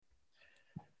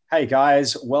Hey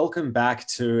guys, welcome back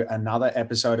to another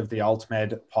episode of the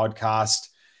AltMed podcast.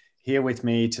 Here with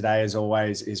me today, as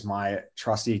always, is my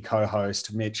trusty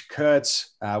co-host, Mitch Kurtz.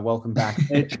 Welcome back,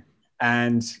 Mitch.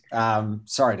 And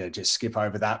sorry to just skip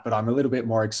over that, but I'm a little bit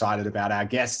more excited about our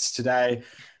guests today.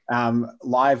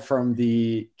 Live from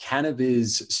the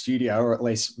Cannabis studio, or at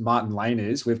least Martin Lane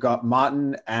is, we've got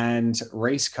Martin and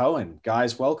Reese Cohen.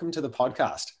 Guys, welcome to the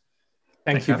podcast.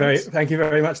 Thank you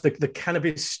very much. The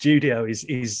Cannabis studio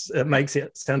is makes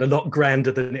it sound a lot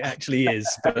grander than it actually is,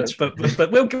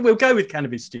 but we'll go with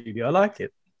Cannabis studio. I like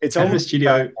it. It's Cannabis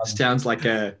studio sounds like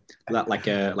a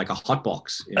hot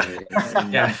box.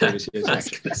 Yeah,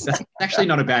 that's actually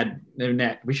not a bad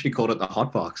net. We should have called it the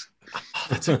hot box.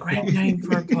 That's a great name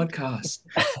for a podcast.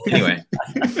 Anyway,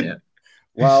 yeah.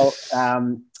 Well,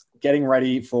 getting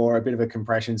ready for a bit of a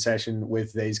compression session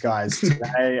with these guys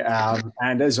today.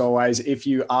 And as always, if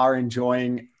you are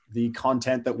enjoying the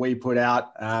content that we put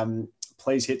out,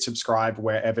 please hit subscribe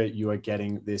wherever you are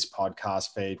getting this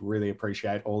podcast feed. Really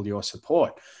appreciate all your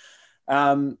support.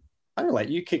 I'm going to let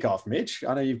you kick off, Mitch.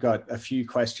 I know you've got a few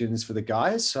questions for the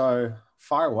guys, so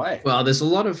fire away. Well, there's a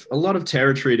lot of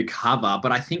territory to cover,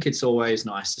 but I think it's always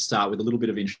nice to start with a little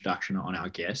bit of introduction on our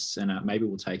guests, and maybe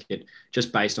we'll take it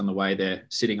just based on the way they're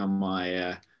sitting on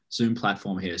my Zoom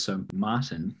platform here. So,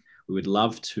 Martin, we would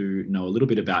love to know a little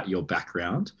bit about your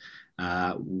background,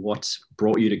 what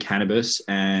brought you to cannabis,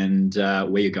 and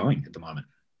where you're going at the moment.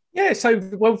 Yeah, so,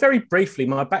 well, very briefly,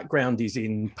 my background is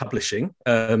in publishing,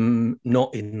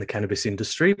 not in the cannabis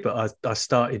industry, but I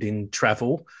started in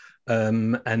travel.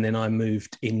 And then I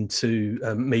moved into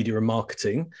media and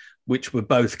marketing, which were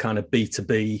both kind of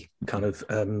B2B kind of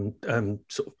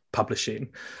sort of publishing.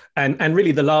 And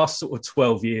really the last sort of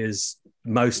 12 years,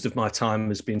 most of my time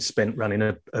has been spent running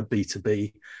a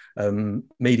B2B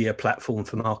media platform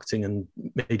for marketing and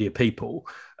media people,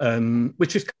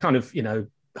 which is kind of,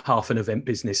 half an event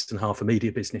business and half a media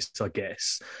business, I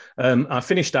guess. I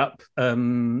finished up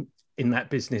in that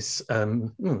business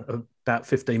about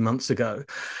 15 months ago.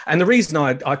 And the reason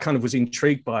I kind of was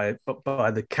intrigued by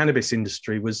the cannabis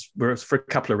industry was for a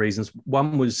couple of reasons.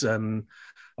 One was I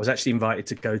was actually invited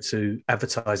to go to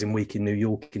Advertising Week in New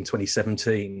York in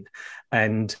 2017.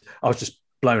 And I was just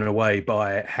blown away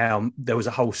by how there was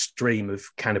a whole stream of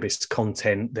cannabis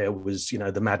content. There was,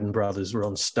 the Madden brothers were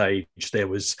on stage. There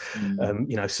was,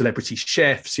 celebrity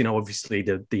chefs. Obviously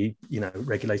the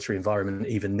regulatory environment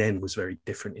even then was very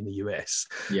different in the US.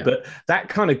 Yeah. But that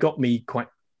kind of got me quite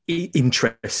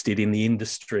interested in the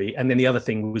industry. And then the other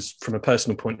thing was, from a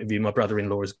personal point of view, my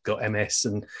brother-in-law has got MS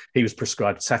and he was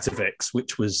prescribed Sativex,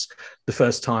 which was the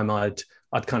first time I'd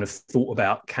kind of thought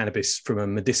about cannabis from a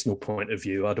medicinal point of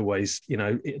view. I'd always,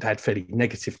 it had fairly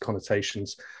negative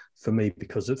connotations for me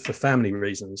for family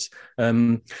reasons.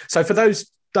 So for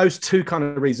those two kind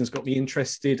of reasons got me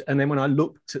interested. And then when I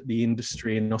looked at the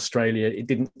industry in Australia, it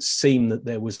didn't seem that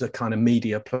there was a kind of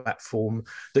media platform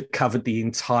that covered the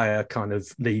entire kind of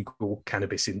legal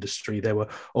cannabis industry. There were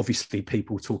obviously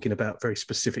people talking about very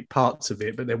specific parts of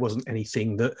it, but there wasn't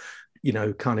anything that,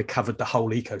 kind of covered the whole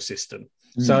ecosystem.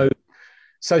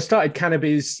 So I started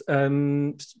cannabis,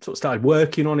 sort of started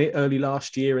working on it early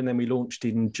last year, and then we launched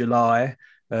in July.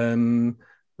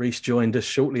 Reese joined us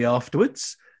shortly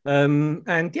afterwards.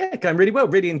 And yeah, going really well,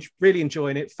 really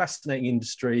enjoying it. Fascinating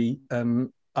industry.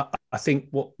 I think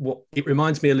what it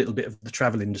reminds me a little bit of the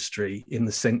travel industry, in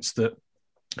the sense that,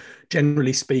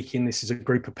 generally speaking, this is a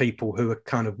group of people who are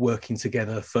kind of working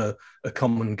together for a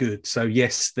common good. So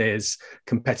yes, there's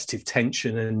competitive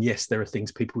tension, and yes, there are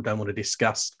things people don't want to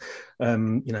discuss,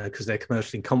 because they're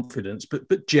commercially in confidence.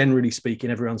 But generally speaking,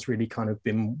 everyone's really kind of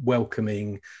been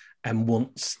welcoming and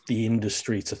wants the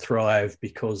industry to thrive,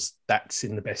 because that's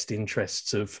in the best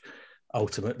interests of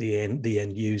ultimately the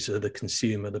end user, the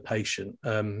consumer, the patient.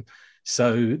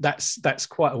 So that's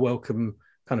quite a welcome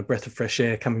kind of breath of fresh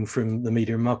air coming from the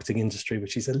media and marketing industry,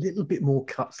 which is a little bit more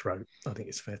cutthroat, I think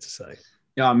it's fair to say.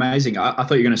 Yeah, amazing. I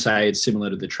thought you were going to say it's similar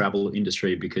to the travel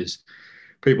industry, because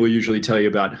people usually tell you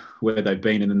about where they've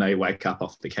been and then they wake up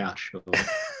off the couch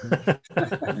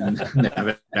and they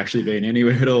haven't actually been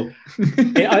anywhere at all.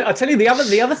 Yeah, I tell you, the other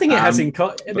thing it has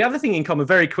the other thing in common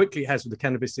very quickly has with the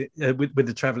cannabis with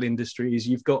the travel industry is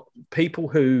you've got people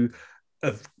who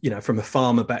from a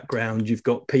farmer background, you've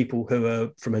got people who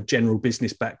are from a general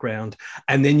business background,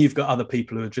 and then you've got other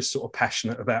people who are just sort of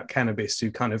passionate about cannabis, who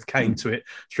kind of came to it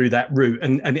through that route.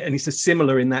 And it's a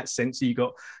similar in that sense. You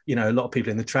got, a lot of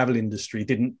people in the travel industry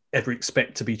didn't ever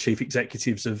expect to be chief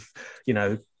executives of,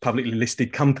 publicly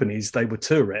listed companies. They were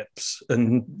tour reps,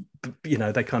 and,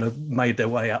 they kind of made their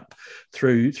way up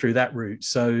through that route.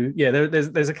 So yeah,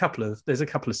 there's a couple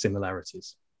of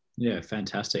similarities. Yeah,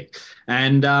 fantastic.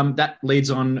 And that leads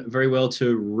on very well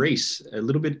to Reese. A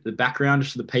little bit of the background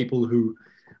for the people who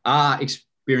are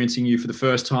experiencing you for the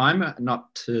first time.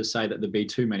 Not to say that there'd be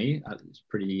too many. It's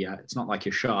pretty. It's not like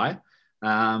you're shy.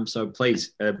 So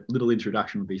please, a little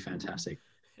introduction would be fantastic.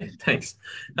 Thanks.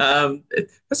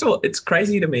 First of all, it's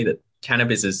crazy to me that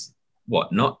cannabis is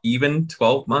not even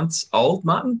 12 months old,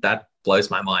 Martin. That blows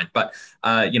my mind. But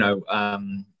people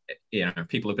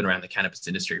have been around the cannabis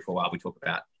industry for a while. We talk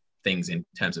about things in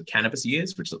terms of cannabis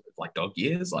years, which look like dog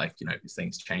years, these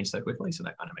things change so quickly. So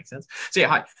that kind of makes sense. So yeah,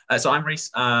 hi. So I'm Reese,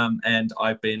 and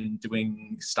I've been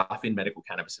doing stuff in medical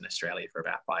cannabis in Australia for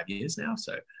about 5 years now.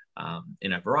 So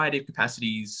in a variety of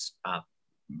capacities,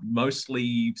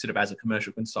 mostly sort of as a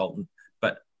commercial consultant,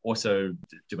 but also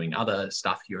doing other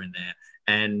stuff here and there.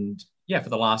 And yeah, for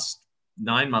the last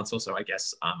 9 months or so, I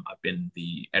guess, I've been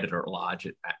the editor at large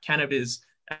at Cannabiz,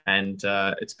 and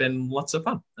it's been lots of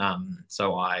fun.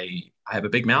 So I have a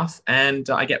big mouth and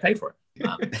I get paid for it.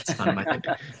 That's kind of my thing.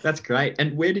 That's great.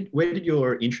 And where did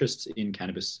your interest in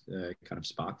cannabis kind of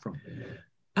spark from?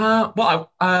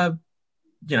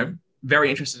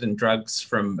 Very interested in drugs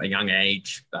from a young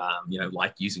age.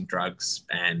 Like using drugs,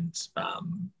 and got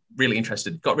really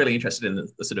interested in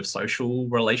the sort of social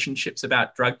relationships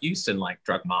about drug use and like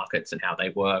drug markets and how they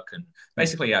work. And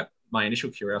basically, my initial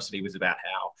curiosity was about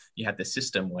how you had this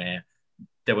system where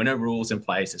there were no rules in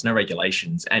place, there's no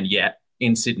regulations, and yet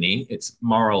in Sydney, it's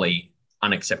morally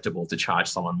unacceptable to charge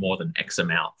someone more than X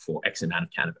amount for X amount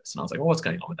of cannabis. And I was like, well, what's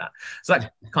going on with that? So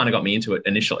that kind of got me into it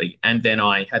initially. And then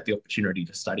I had the opportunity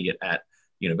to study it at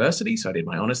university. So I did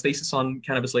my honors thesis on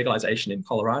cannabis legalization in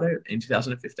Colorado in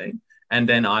 2015. And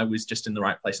then I was just in the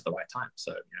right place at the right time.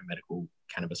 So medical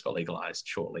cannabis got legalized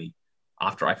shortly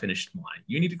after I finished my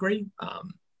uni degree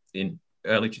in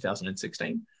early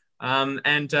 2016.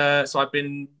 So I've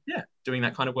been, doing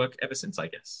that kind of work ever since, I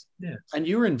guess. Yeah. And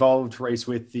you were involved, Reese,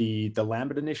 with the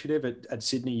Lambert Initiative at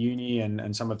Sydney Uni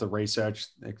and some of the research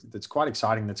that's quite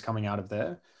exciting that's coming out of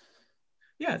there.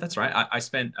 Yeah, that's right. I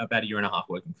spent about 1.5 years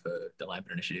working for the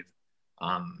Lambert Initiative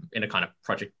in a kind of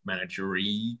project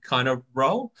managery kind of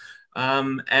role,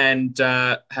 and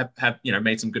have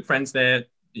made some good friends there.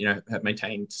 Have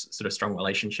maintained sort of strong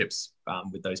relationships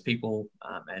with those people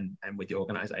and with the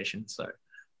organisation. So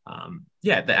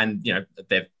they've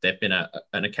been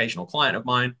an occasional client of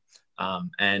mine,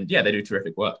 and they do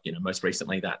terrific work. Most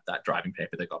recently that driving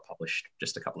paper that got published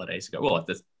just a couple of days ago. Well,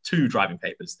 there's 2 driving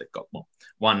papers that got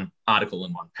one article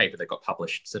and one paper that got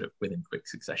published sort of within quick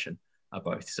succession.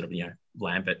 Both sort of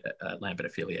Lambert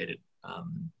affiliated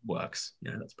works.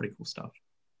 That's pretty cool stuff.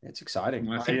 It's exciting.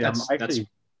 I think I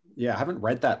haven't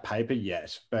read that paper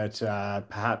yet, but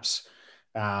perhaps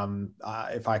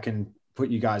if I can put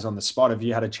you guys on the spot, have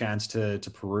you had a chance to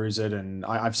peruse it? And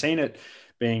I've seen it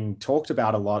being talked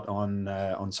about a lot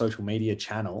on social media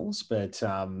channels, but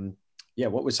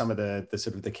what were some of the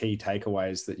sort of the key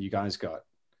takeaways that you guys got?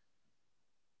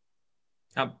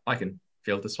 I can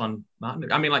field this one,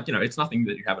 Martin. I mean, it's nothing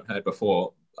that you haven't heard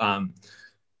before.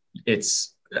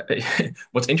 It's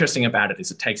what's interesting about it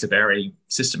is it takes a very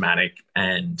systematic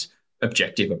and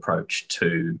objective approach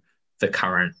to the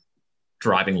current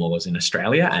driving laws in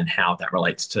Australia and how that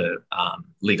relates to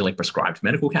legally prescribed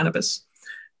medical cannabis.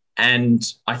 And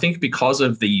I think because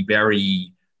of the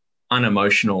very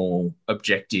unemotional,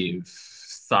 objective,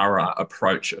 thorough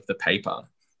approach of the paper,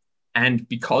 and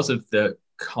because of the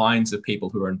kinds of people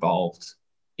who are involved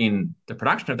in the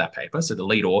production of that paper, so the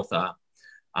lead author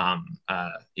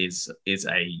is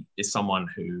someone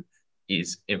who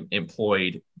is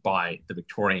employed by the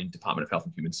Victorian Department of Health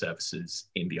and Human Services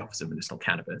in the Office of Medicinal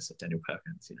Cannabis at Daniel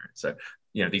Perkins. So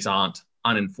these aren't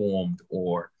uninformed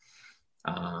or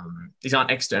these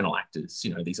aren't external actors.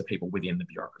 These are people within the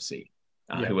bureaucracy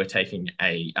who are taking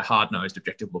a hard-nosed,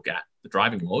 objective look at the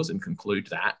driving laws and conclude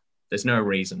that there's no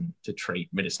reason to treat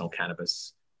medicinal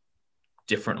cannabis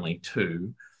differently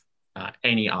to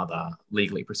any other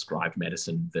legally prescribed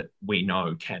medicine that we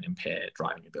know can impair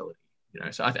driving ability.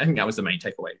 So I think that was the main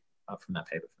takeaway from that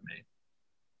paper for me.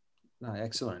 No,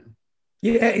 excellent.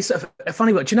 Yeah, it's a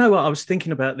funny one. Do you know what? I was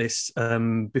thinking about this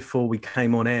before we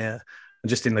came on air,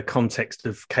 just in the context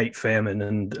of Kate Fairman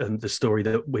and the story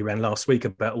that we ran last week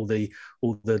about all the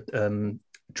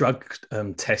drug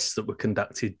tests that were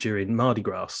conducted during Mardi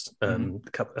Gras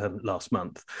last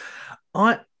month.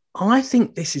 I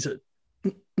think this is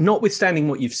notwithstanding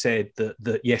what you've said,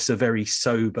 that yes, a very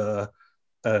sober,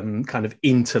 kind of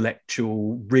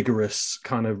intellectual, rigorous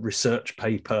kind of research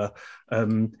paper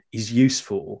is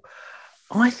useful.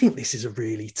 I think this is a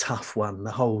really tough one,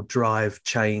 the whole Drive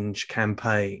Change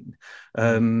campaign,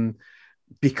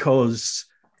 because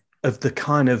of the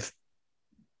kind of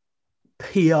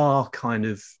PR kind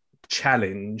of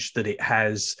challenge that it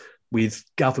has with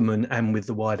government and with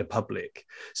the wider public.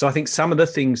 So I think some of the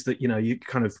things that,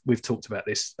 we've talked about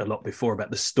this a lot before,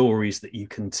 about the stories that you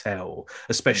can tell,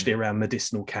 especially around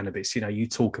medicinal cannabis. You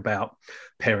talk about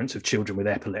parents of children with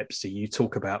epilepsy, you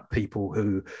talk about people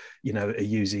who, are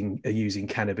using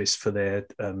cannabis for their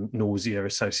nausea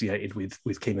associated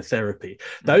with chemotherapy.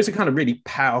 Those are kind of really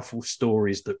powerful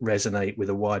stories that resonate with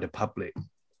a wider public.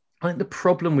 I think the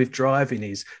problem with driving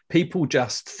is people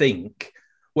just think,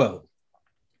 well,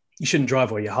 you shouldn't drive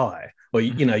while you're high, or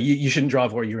you shouldn't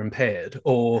drive while you're impaired,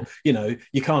 or you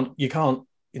can't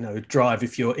drive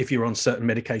if you're on certain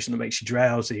medication that makes you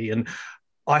drowsy. And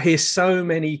I hear so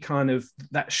many kind of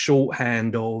that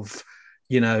shorthand of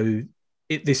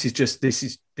this is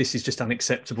just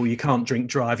unacceptable. You can't drink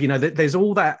drive. There's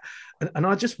all that, and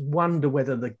I just wonder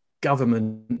whether the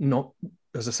government, not,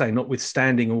 as I say,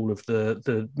 notwithstanding all of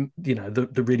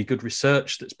the really good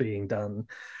research that's being done,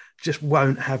 just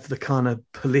won't have the kind of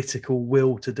political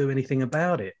will to do anything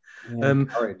about it. And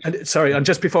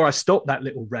just before I stop that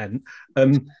little rant,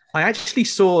 I actually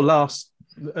saw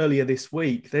earlier this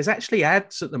week, there's actually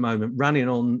ads at the moment running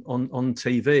on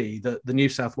TV that the New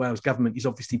South Wales government is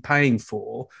obviously paying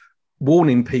for,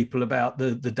 warning people about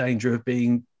the danger of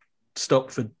being stopped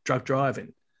for drug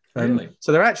driving. Really?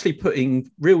 So they're actually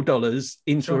putting real dollars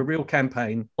into a real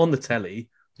campaign on the telly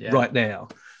right now.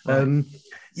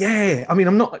 Right. I mean,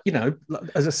 I'm not,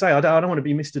 as I say, I don't want to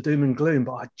be Mr. Doom and Gloom,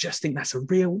 but I just think that's a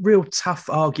real tough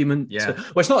argument. Well,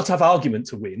 it's not a tough argument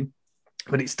to win,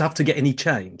 but it's tough to get any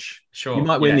change. Sure. You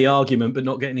might win the argument, but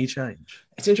not get any change.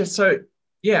 It's interesting. So,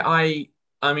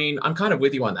 I mean, I'm kind of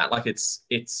with you on that. Like,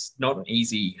 it's not an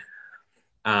easy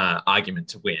argument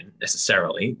to win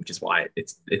necessarily, which is why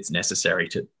it's necessary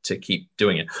to keep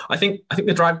doing it. I think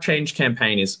the Drive Change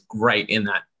campaign is great in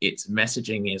that its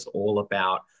messaging is all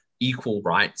about equal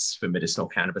rights for medicinal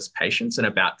cannabis patients and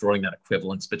about drawing that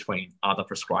equivalence between other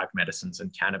prescribed medicines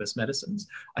and cannabis medicines.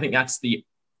 I think that's the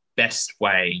best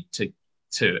way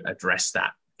to address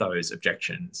those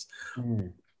objections.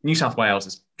 New South Wales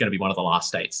is going to be one of the last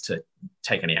states to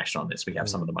take any action on this. We have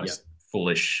some of the most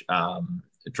foolish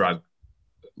drug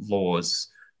laws,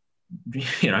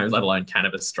 let alone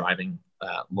cannabis driving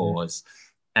laws,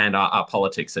 and our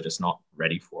politics are just not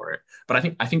ready for it. But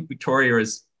I think Victoria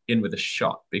is in with a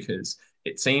shot, because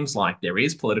it seems like there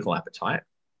is political appetite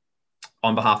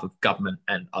on behalf of government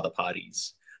and other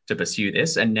parties to pursue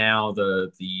this. And now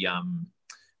the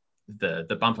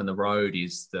bump in the road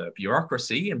is the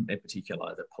bureaucracy, and in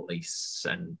particular the police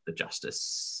and the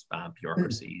justice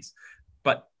bureaucracies.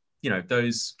 But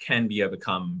those can be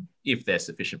overcome if there's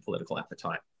sufficient political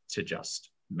appetite to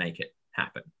just make it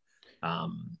happen.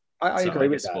 I agree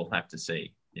with that. We'll have to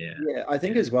see. Yeah, I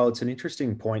think as well, it's an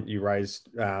interesting point you raised,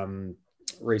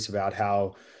 Reese, about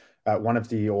how one of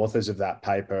the authors of that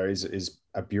paper is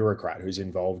a bureaucrat who's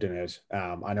involved in it.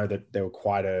 I know that there were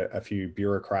quite a few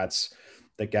bureaucrats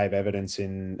that gave evidence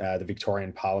in the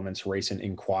Victorian Parliament's recent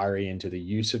inquiry into the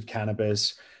use of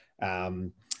cannabis.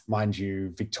 Mind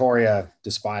you, Victoria,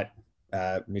 despite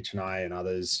Mitch and I and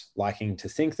others liking to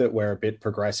think that we're a bit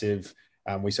progressive,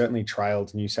 we certainly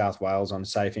trailed New South Wales on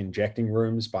safe injecting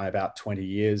rooms by about 20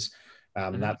 years.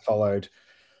 And that followed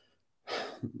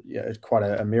quite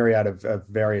a myriad of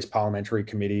various parliamentary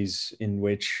committees in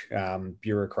which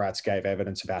bureaucrats gave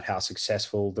evidence about how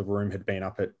successful the room had been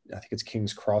up at, I think it's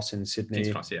King's Cross in Sydney.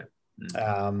 King's Cross, yeah.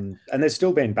 And there's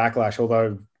still been backlash,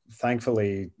 although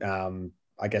thankfully,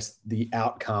 I guess the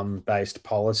outcome-based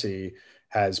policy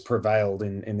has prevailed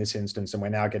in this instance, and we're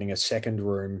now getting a second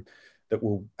room that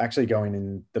will actually go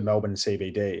in the Melbourne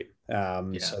CBD.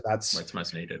 So that's where it's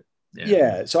most needed.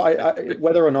 So I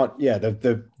whether or not,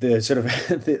 the sort of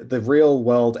the real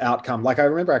world outcome, like I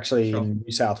remember actually in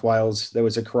New South Wales, there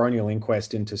was a coronial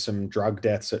inquest into some drug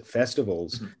deaths at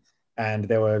festivals, and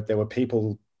there were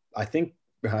people, I think,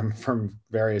 from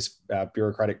various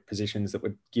bureaucratic positions that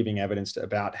were giving evidence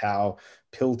about how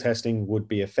pill testing would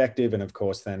be effective. And of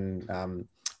course, then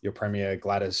your Premier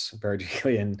Gladys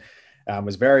Berejiklian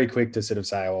was very quick to sort of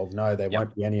say, oh, no, there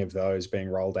won't be any of those being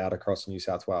rolled out across New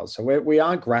South Wales. So we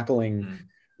are grappling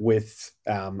with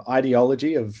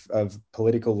ideology of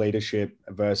political leadership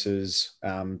versus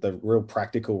the real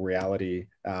practical reality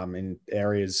in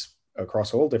areas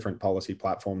across all different policy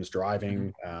platforms,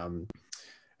 driving.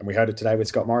 And we heard it today with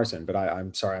Scott Morrison, but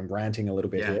I'm sorry, I'm ranting a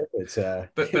little bit here. It's,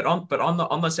 but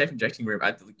on the safe injecting room,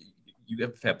 you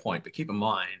have a fair point, but keep in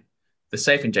mind, the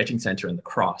safe injecting centre in the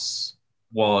Cross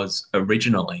was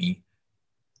originally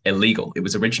illegal. It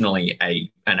was originally an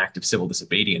act of civil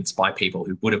disobedience by people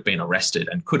who would have been arrested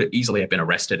and could have easily have been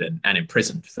arrested and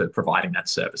imprisoned for providing that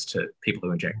service to people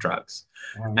who inject drugs.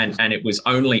 And it was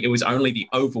only the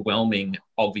overwhelming,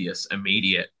 obvious,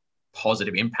 immediate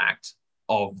positive impact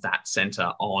of that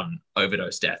center on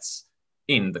overdose deaths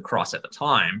in the Cross at the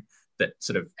time that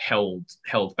sort of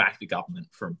held back the government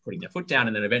from putting their foot down.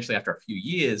 And then eventually, after a few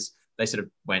years, they sort of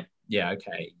went, yeah,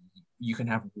 okay, you can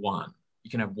have one. You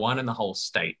can have one in the whole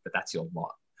state, but that's your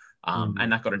lot.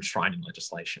 And that got enshrined in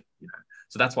legislation,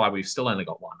 So that's why we've still only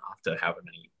got one after however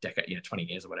many decades, 20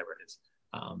 years or whatever it is.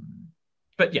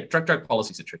 But yeah, drug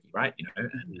policies are tricky, right? And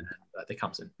they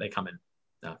come in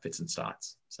fits and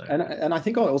starts. So and I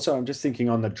think also I'm just thinking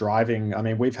on the driving. I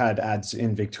mean, we've had ads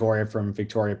in Victoria from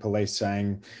Victoria Police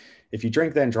saying, if you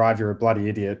drink then drive, you're a bloody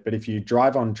idiot. But if you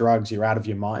drive on drugs, you're out of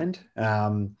your mind.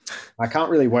 I can't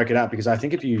really work it out because I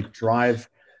think if you drive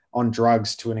on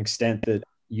drugs to an extent that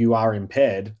you are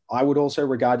impaired, I would also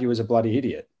regard you as a bloody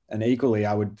idiot. And equally,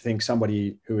 I would think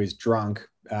somebody who is drunk,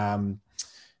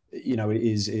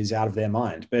 is out of their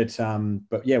mind. But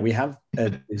yeah, we have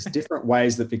there's different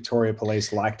ways that Victoria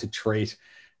Police like to treat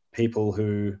people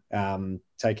who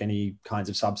take any kinds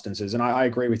of substances. And I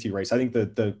agree with you, Reese. I think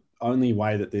that the only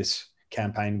way that this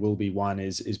campaign will be won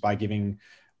is by giving,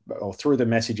 or through the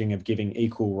messaging of giving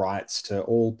equal rights to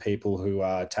all people who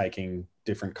are taking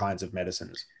different kinds of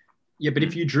medicines. Yeah, but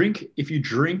if you drink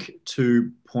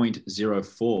to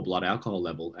 0.04 blood alcohol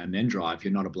level and then drive,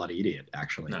 you're not a bloody idiot,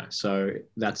 actually. No. So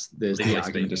there's the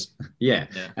argument. Yeah.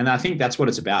 And I think that's what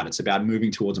it's about. It's about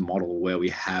moving towards a model where we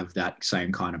have that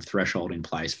same kind of threshold in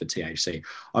place for THC.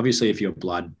 Obviously, if your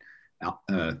blood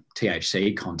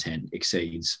THC content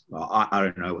exceeds, I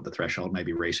don't know what the threshold,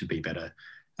 maybe Reese would be better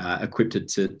equipped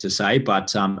to say,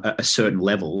 but a certain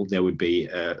level, there would be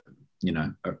a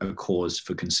cause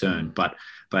for concern. But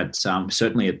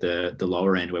certainly at the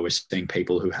lower end, where we're seeing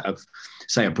people who have,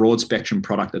 say, a broad spectrum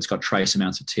product that's got trace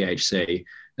amounts of THC,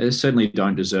 they certainly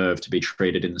don't deserve to be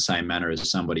treated in the same manner as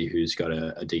somebody who's got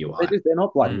a DUI. They're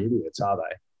not bloody idiots, are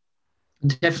they?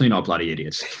 Definitely not bloody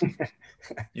idiots.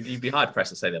 You'd be hard pressed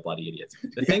to say they're bloody idiots.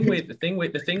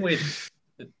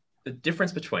 The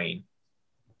difference between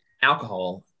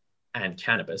alcohol and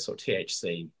cannabis or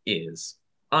THC is,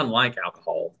 unlike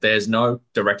alcohol, there's no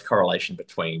direct correlation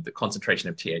between the concentration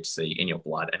of THC in your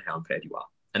blood and how impaired you are.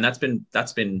 And that's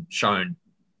been shown,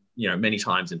 many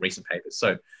times in recent papers.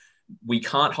 So we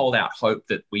can't hold out hope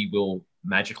that we will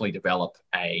magically develop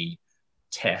a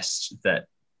test that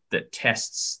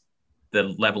tests the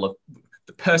level of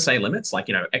the per se limits, like,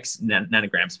 X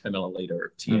nanograms per milliliter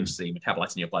of THC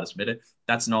metabolites in your blood is permitted.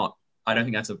 I don't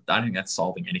think that's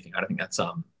solving anything. I don't think that's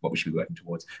what we should be working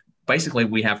towards. Basically,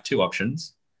 we have two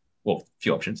options. Well,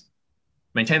 few options.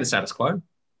 Maintain the status quo,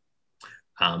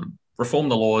 reform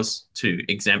the laws to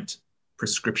exempt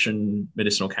prescription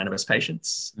medicinal cannabis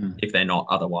patients if they're not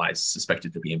otherwise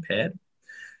suspected to be impaired,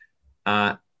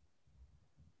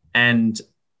 and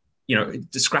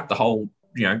to scrap the whole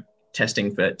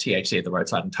testing for THC at the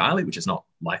roadside entirely, which is not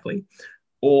likely,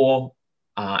 or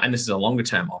and this is a longer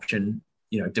term option,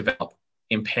 develop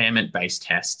impairment-based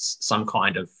tests, some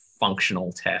kind of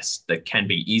functional test that can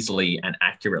be easily and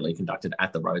accurately conducted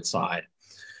at the roadside,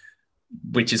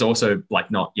 which is also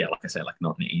not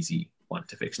an easy one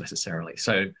to fix necessarily.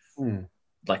 So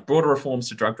broader reforms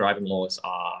to drug driving laws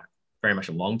are very much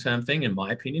a long-term thing, in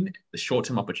my opinion. The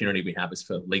short-term opportunity we have is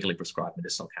for legally prescribed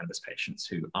medicinal cannabis patients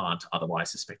who aren't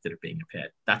otherwise suspected of being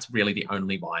impaired. That's really the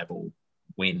only viable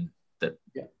win that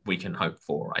we can hope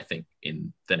for, I think,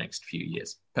 in the next few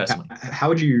years, personally. How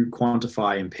would you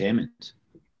quantify impairment?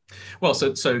 Well,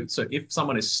 so if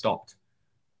someone is stopped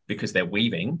because they're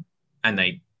weaving and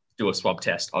they do a swab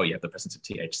test, oh, you have the presence of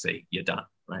THC, you're done,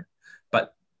 right?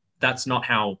 But that's not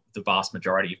how the vast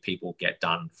majority of people get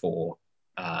done for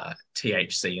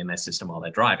THC in their system while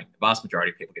they're driving. The vast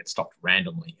majority of people get stopped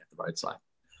randomly at the roadside.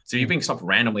 So if you're being stopped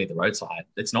randomly at the roadside,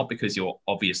 it's not because you're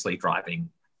obviously driving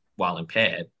while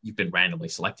impaired. You've been randomly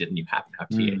selected and you happen to have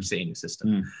THC in your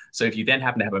system. So if you then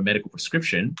happen to have a medical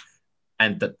prescription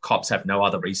and the cops have no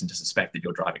other reason to suspect that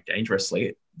you're driving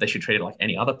dangerously, they should treat it like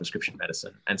any other prescription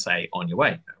medicine and say, on your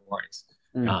way, no worries.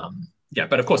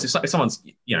 But of course, if someone's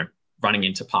running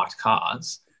into parked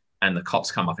cars and the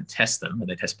cops come up and test them and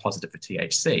they test positive for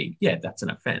THC, that's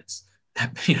an offense.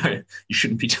 You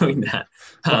shouldn't be doing that,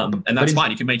 and that's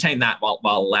fine. You can maintain that while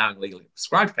allowing legally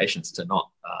prescribed patients to not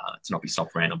be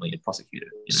stopped randomly and prosecuted.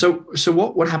 So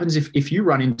what happens if you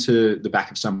run into the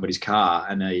back of somebody's car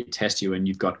and they test you and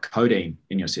you've got codeine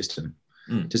in your system?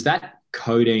 Does that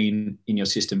codeine in your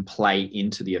system play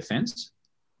into the offense?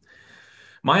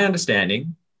 My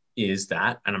understanding is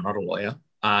that, and I'm not a lawyer,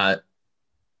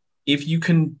 if you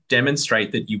can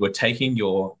demonstrate that you were taking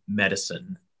your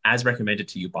medicine as recommended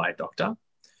to you by a doctor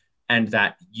and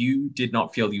that you did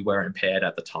not feel you were impaired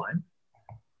at the time,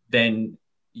 then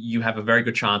you have a very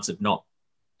good chance of not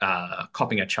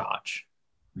copping a charge.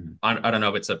 I don't know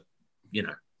if it's a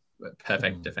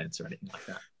perfect defense or anything like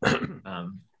that.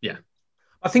 Yeah.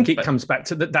 I think it comes back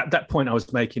to that point I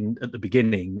was making at the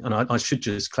beginning, and I should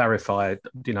just clarify.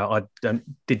 I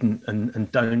didn't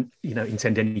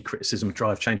intend any criticism of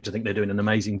Drive Change. I think they're doing an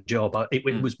amazing job.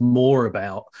 It was more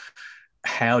about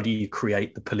how do you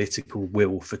create the political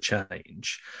will for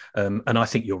change, and I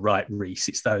think you're right, Reese.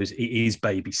 It is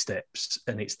baby steps,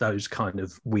 and it's those kind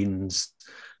of wins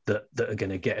that are going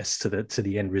to get us to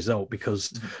the end result.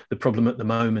 Because the problem at the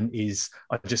moment is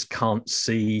I just can't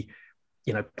see.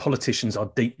 Politicians are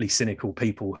deeply cynical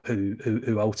people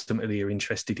who ultimately are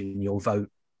interested in your vote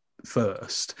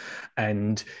first,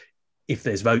 and if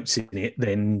there's votes in it,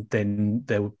 then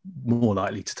they're more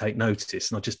likely to take notice.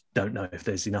 And I just don't know if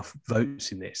there's enough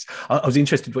votes in this. I was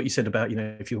interested what you said about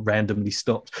if you're randomly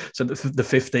stopped. So the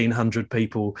 1,500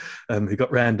 people who got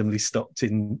randomly stopped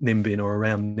in Nimbin or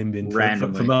around Nimbin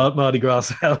for Mardi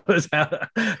Gras,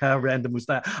 how random was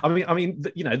that? I mean,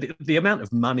 the amount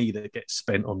of money that gets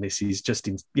spent on this is just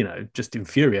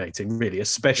infuriating, really.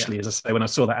 Especially as I say, when I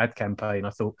saw that ad campaign,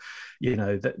 I thought,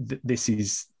 that this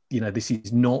is. This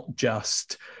is not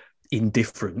just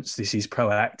indifference. This is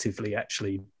proactively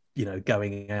actually,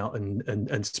 going out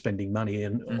and spending money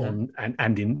on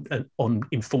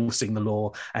enforcing the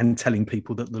law and telling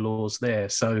people that the law's there.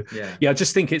 So I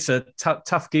just think it's a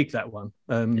tough gig, that one.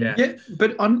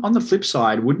 But on the flip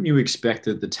side, wouldn't you expect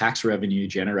that the tax revenue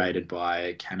generated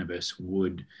by cannabis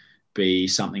would be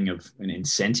something of an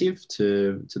incentive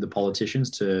to the politicians,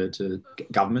 to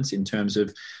governments, in terms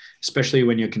of, especially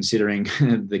when you're considering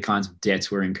the kinds of debts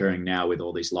we're incurring now with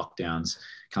all these lockdowns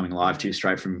coming live to you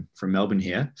straight from Melbourne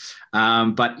here.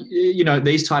 But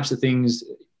these types of things,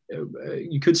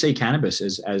 you could see cannabis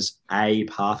as a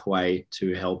pathway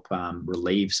to help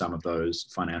relieve some of those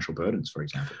financial burdens, for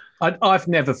example. I've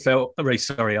never felt,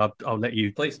 sorry, I'll let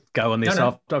you please go on this.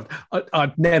 No.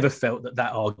 I've never felt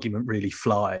that argument really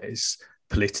flies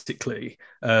politically.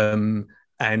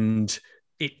 And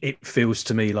it feels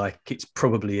to me like it's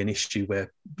probably an issue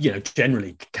where,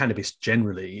 generally cannabis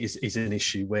is an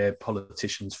issue where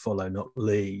politicians follow, not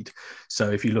lead. So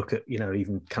if you look at,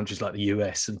 even countries like the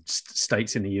US and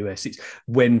states in the US, it's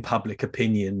when public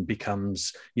opinion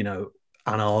becomes,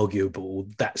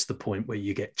 unarguable, that's the point where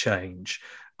you get change.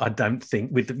 I don't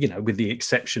think, with the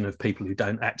exception of people who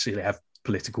don't actually have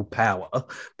political power,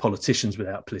 politicians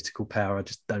without political power, I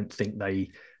just don't think I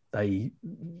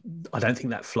don't think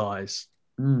that flies.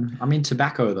 I mean,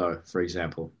 tobacco, though, for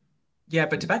example. Yeah,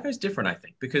 but tobacco is different, I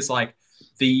think, because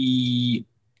it's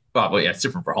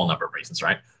different for a whole number of reasons,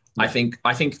 right? Yeah. I think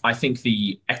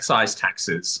the excise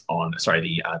taxes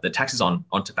the taxes on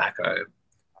tobacco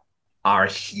are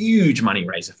a huge money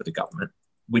raiser for the government,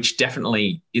 which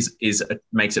definitely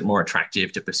makes it more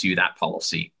attractive to pursue that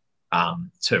policy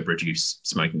to reduce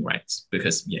smoking rates,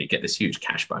 because you get this huge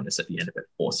cash bonus at the end of it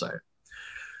also.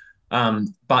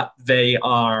 But they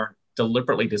are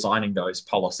deliberately designing those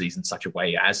policies in such a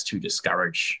way as to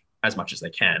discourage as much as they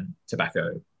can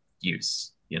tobacco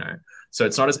use. So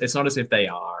it's not as if they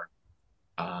are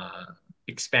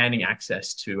expanding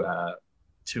access to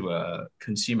a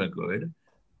consumer good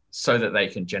so that they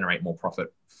can generate more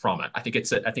profit from it. I think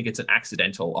it's an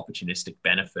accidental, opportunistic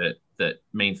benefit that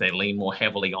means they lean more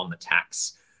heavily on the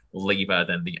tax lever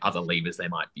than the other levers they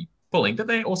might be pulling, that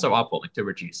they also are pulling to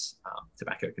reduce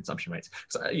tobacco consumption rates.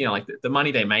 So, the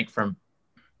money they make from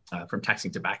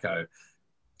taxing tobacco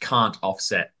can't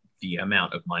offset the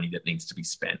amount of money that needs to be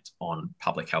spent on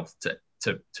public health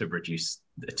to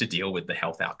deal with the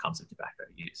health outcomes of tobacco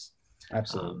use.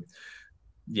 Absolutely.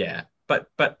 But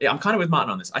I'm kind of with Martin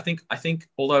on this. I think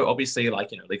although obviously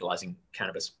legalizing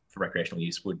cannabis for recreational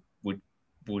use would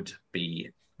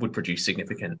produce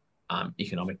significant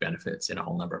economic benefits in a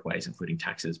whole number of ways, including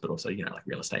taxes, but also like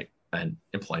real estate and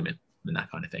employment and that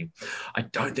kind of thing. I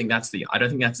don't think that's the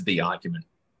argument,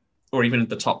 or even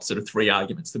the top sort of three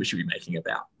arguments that we should be making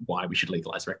about why we should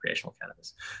legalize recreational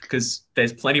cannabis. Because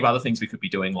there's plenty of other things we could be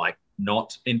doing, like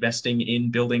not investing in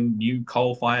building new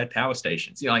coal-fired power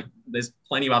stations. There's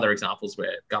plenty of other examples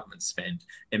where governments spend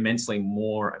immensely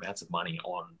more amounts of money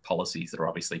on policies that are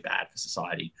obviously bad for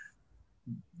society,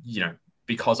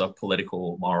 because of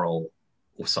political, moral,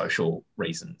 or social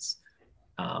reasons.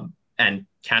 And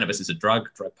cannabis is a drug.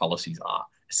 Drug policies are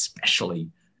especially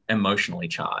emotionally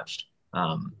charged.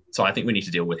 So I think we need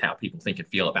to deal with how people think and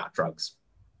feel about drugs,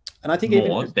 and I think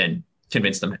more than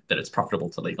convince them that it's profitable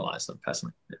to legalize them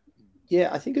personally. Yeah,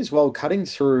 I think as well, cutting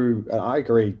through, I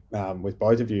agree with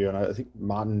both of you. And I think,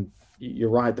 Martin, you're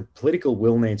right. The political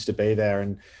will needs to be there.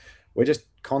 And we're just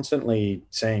constantly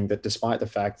seeing that despite the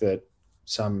fact that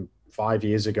some 5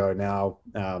 years ago now,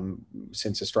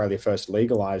 since Australia first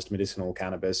legalized medicinal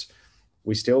cannabis,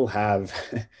 we still have,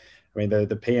 I mean,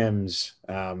 the PM's,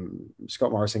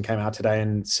 Scott Morrison came out today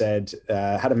and said,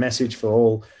 had a message for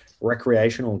all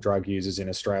recreational drug users in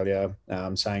Australia,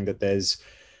 saying that there's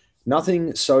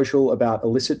nothing social about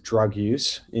illicit drug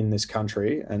use in this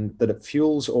country and that it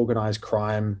fuels organized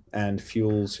crime and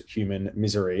fuels human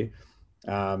misery.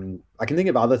 I can think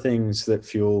of other things that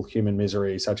fuel human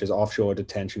misery, such as offshore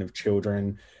detention of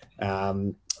children.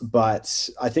 But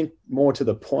I think more to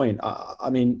the point,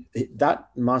 I mean, that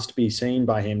must be seen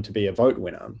by him to be a vote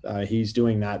winner. He's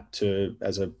doing that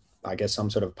as I guess,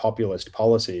 some sort of populist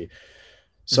policy.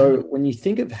 So when you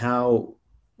think of how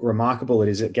remarkable it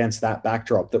is against that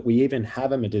backdrop that we even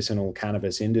have a medicinal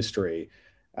cannabis industry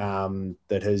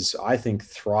that has, I think,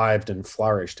 thrived and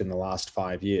flourished in the last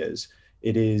 5 years,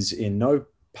 it is in no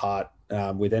part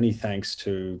with any thanks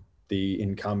to the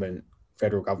incumbent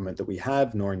federal government that we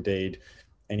have, nor indeed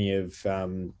any of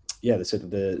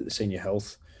the senior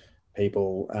health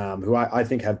people who I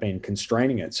think have been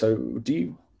constraining it. So do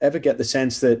you ever get the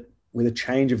sense that with a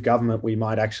change of government, we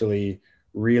might actually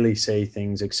really see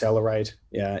things accelerate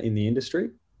in the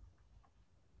industry?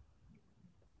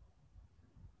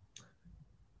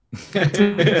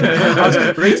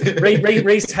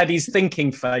 Reese had his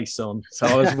thinking face on, so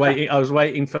I was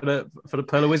waiting for the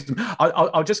pearl of wisdom.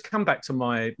 I'll just come back to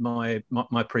my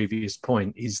previous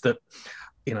point, is that,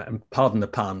 you know, and pardon the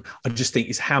pun, I just think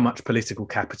it's how much political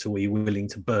capital are you willing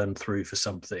to burn through for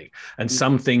something, and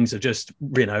some things are just,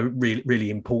 you know, really,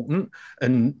 really important,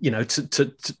 and, you know,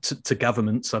 to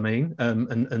governments, I mean,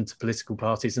 and to political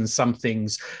parties, and some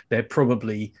things they're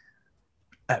probably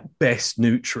at best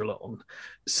neutral on.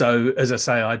 So, as I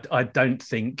say, I don't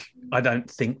think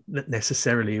that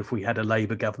necessarily if we had a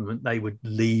Labour government, they would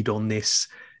lead on this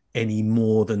any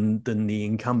more than the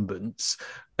incumbents.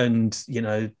 And, you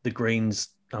know, the Greens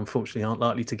unfortunately aren't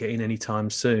likely to get in anytime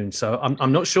soon. So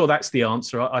I'm not sure that's the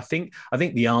answer. I think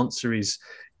the answer is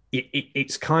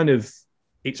it's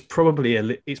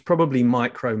probably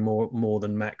micro more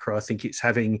than macro. I think it's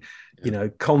having, you know,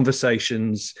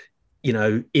 conversations, you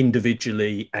know,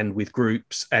 individually and with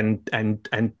groups, and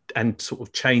sort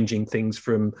of changing things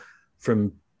from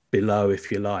below, if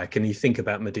you like. And you think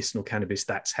about medicinal cannabis,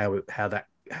 that's how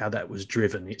that was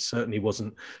driven. It certainly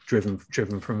wasn't driven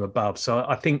from above. So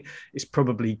I think it's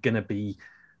probably going to be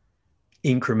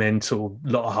incremental, a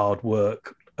lot of hard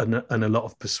work and a lot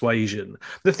of persuasion.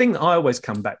 The thing that I always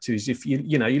come back to is, if you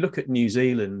look at New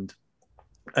Zealand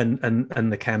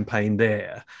and the campaign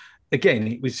there, again,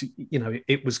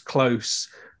 it was close,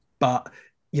 but,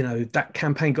 you know, that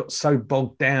campaign got so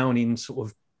bogged down in sort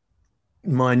of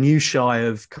minutiae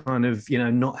of kind of, you know,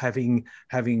 not having,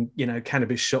 you know,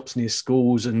 cannabis shops near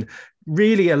schools, and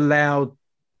really allowed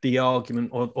the argument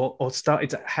or started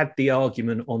to had the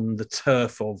argument on the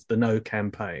turf of the No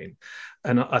campaign.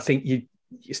 And I think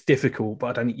it's difficult, but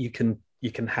I don't think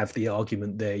you can have the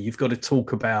argument there. You've got to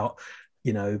talk about,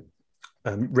 you know,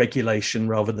 regulation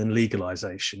rather than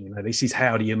legalization. You know, this is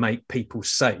how do you make people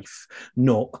safe,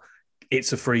 not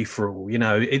it's a free for all. You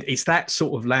know, it's that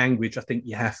sort of language I think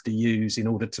you have to use in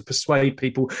order to persuade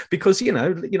people, because, you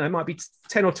know, it might be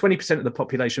 10 or 20% of the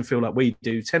population feel like we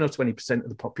do, 10 or 20% of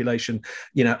the population,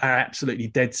 you know, are absolutely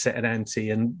dead set at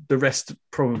anti, and the rest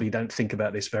probably don't think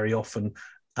about this very often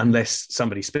unless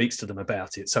somebody speaks to them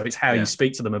about it. So it's how you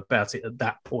speak to them about it at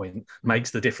that point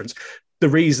makes the difference. The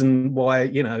reason why,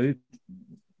 you know,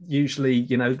 usually,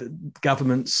 you know,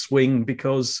 governments swing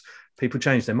because people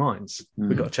change their minds.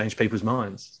 We've got to change people's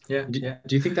minds. Yeah. Do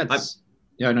you think that's...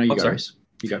 Yeah, no, you go.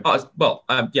 You go.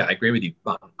 I agree with you.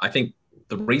 But I think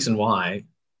the reason why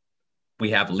we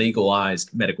have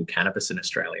legalized medical cannabis in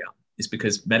Australia is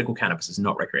because medical cannabis is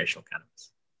not recreational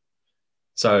cannabis.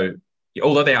 So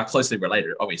although they are closely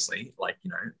related, obviously, like,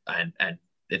 you know, and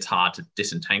it's hard to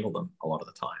disentangle them a lot of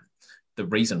the time. The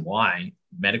reason why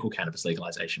medical cannabis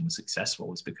legalization was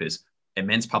successful is because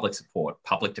immense public support,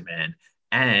 public demand,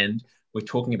 and we're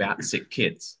talking about sick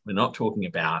kids. We're not talking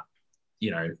about,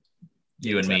 you know,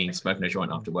 you and me smoking a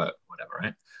joint after work, whatever,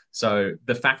 right? So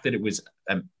the fact that it was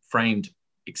framed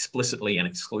explicitly and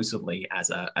exclusively as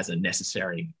a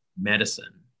necessary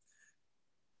medicine,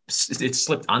 it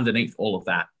slipped underneath all of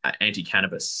that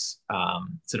anti-cannabis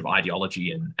sort of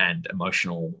ideology and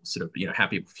emotional sort of, you know, how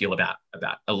people feel about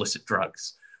illicit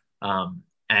drugs,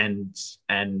 and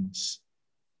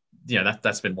you know,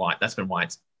 that's been why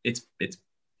it's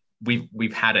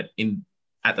we've had it in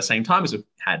at the same time as we've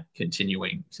had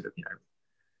continuing sort of,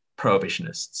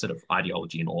 prohibitionist sort of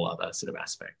ideology and all other sort of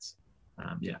aspects.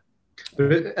 Yeah.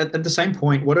 But at the same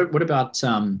point, what about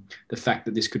the fact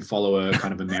that this could follow a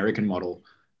kind of American model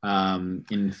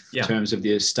in terms of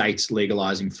the states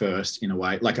legalizing first in a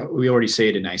way? Like we already see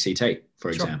it in ACT, for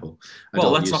example.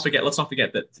 Well, let's not forget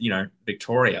that,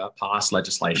 Victoria passed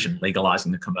legislation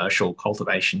legalizing the commercial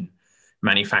cultivation,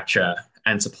 manufacture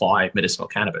and supply of medicinal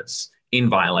cannabis in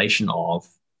violation of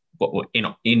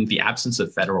in the absence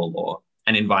of federal law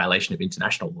and in violation of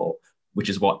international law, which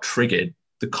is what triggered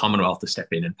the Commonwealth to step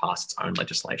in and pass its own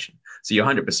legislation. So you're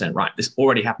 100% right. This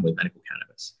already happened with medical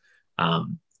cannabis.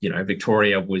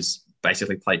 Victoria was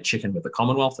basically played chicken with the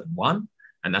Commonwealth and won,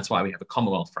 and that's why we have a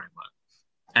Commonwealth framework.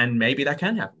 And maybe that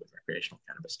can happen with recreational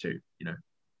cannabis too,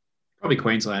 Probably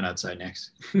Queensland, I'd say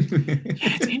next. Yeah,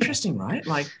 it's interesting, right?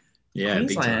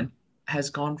 Queensland has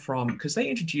gone from, because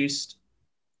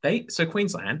so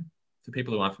Queensland, for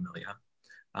people who aren't familiar,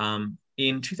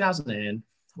 in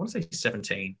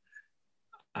 2017,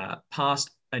 passed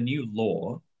a new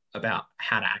law about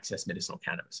how to access medicinal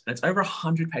cannabis. And it's over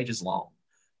 100 pages long.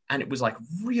 And it was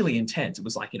really intense. It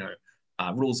was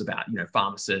rules about,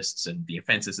 pharmacists and the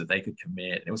offenses that they could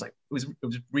commit. And it was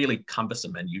really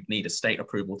cumbersome, and you'd need a state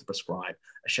approval to prescribe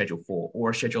a Schedule 4 or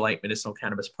a Schedule 8 medicinal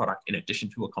cannabis product in addition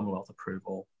to a Commonwealth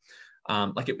approval.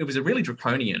 It was a really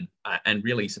draconian and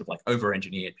really sort of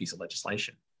over-engineered piece of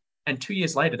legislation. And 2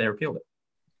 years later, they repealed it.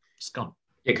 It's gone.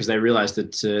 Yeah, because they realised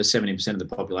that 70% of the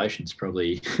population is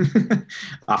probably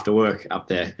after work up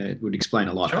there. It would explain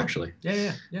a lot, actually.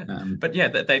 Yeah. But yeah,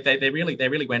 they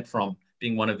really went from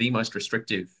being one of the most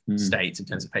restrictive states in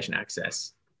terms of patient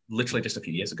access, literally just a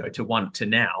few years ago, to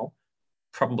now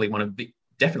probably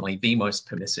definitely the most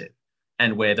permissive,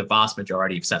 and where the vast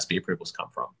majority of SASB approvals come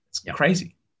from. It's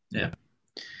crazy. Yeah,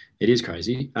 it is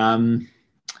crazy. I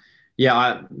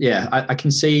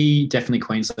can see definitely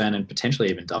Queensland and potentially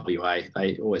even WA.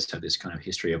 They always have this kind of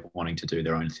history of wanting to do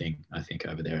their own thing, I think,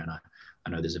 over there. And I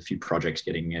know there's a few projects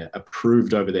getting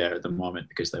approved over there at the moment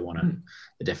because they want to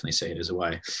they definitely see it as a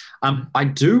way. I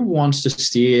do want to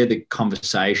steer the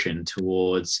conversation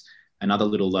towards another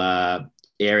little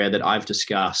area that I've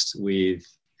discussed with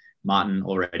Martin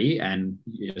already, and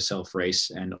yourself, Reese,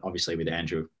 and obviously with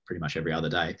Andrew pretty much every other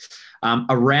day,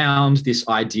 around this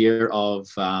idea of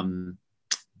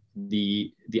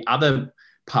the other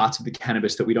parts of the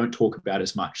cannabis that we don't talk about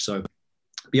as much. So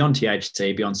beyond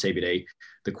THC, beyond CBD,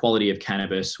 the quality of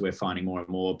cannabis, we're finding more and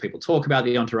more people talk about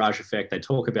the entourage effect. They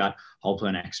talk about whole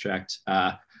plant extract.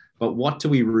 But what do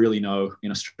we really know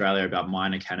in Australia about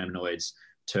minor cannabinoids,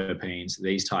 terpenes,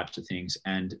 these types of things?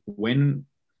 And when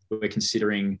we're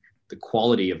considering the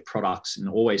quality of products, and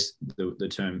always the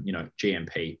term,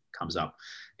 GMP comes up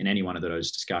in any one of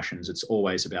those discussions, it's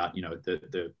always about,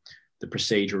 the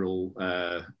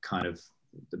procedural kind of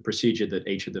the procedure that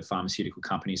each of the pharmaceutical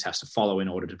companies has to follow in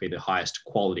order to be the highest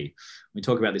quality. We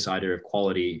talk about this idea of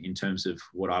quality in terms of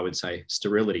what I would say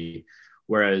sterility,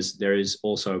 whereas there is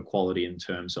also quality in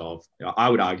terms of, I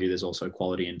would argue there's also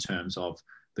quality in terms of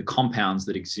the compounds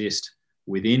that exist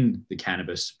within the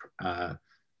cannabis,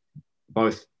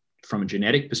 both from a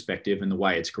genetic perspective and the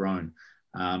way it's grown.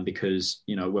 Because,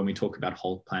 when we talk about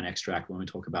whole plant extract, when we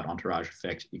talk about entourage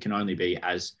effect, it can only be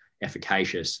as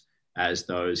efficacious as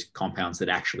those compounds that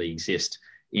actually exist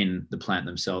in the plant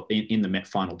themselves, in the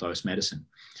final dose medicine.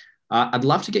 I'd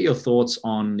love to get your thoughts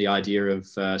on the idea of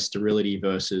sterility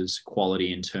versus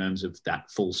quality in terms of that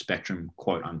full spectrum,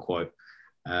 quote unquote,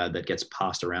 that gets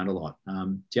passed around a lot.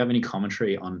 Do you have any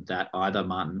commentary on that, either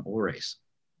Martin or Reese?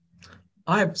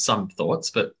 I have some thoughts,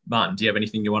 but Martin, do you have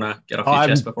anything you want to get off your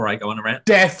chest before I go on around?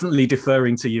 Definitely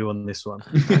deferring to you on this one.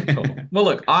 Okay, cool. Well,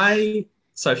 look,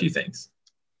 so a few things.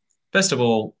 First of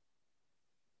all,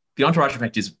 the entourage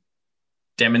effect is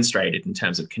demonstrated in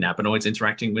terms of cannabinoids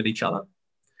interacting with each other.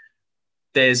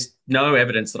 There's no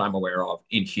evidence that I'm aware of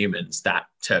in humans that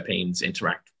terpenes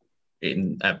interact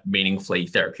in a meaningfully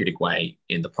therapeutic way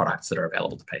in the products that are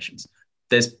available to patients.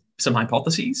 There's some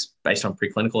hypotheses based on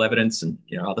preclinical evidence and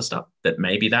other stuff that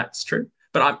maybe that's true,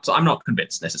 but I'm not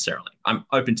convinced necessarily. I'm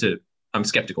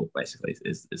skeptical, basically,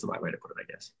 is the right way to put it, I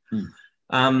guess.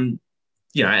 And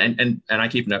I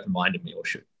keep an open mind, and we all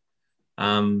should.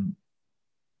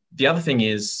 The other thing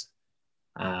is,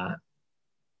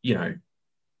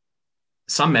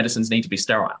 some medicines need to be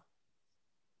sterile,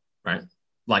 right?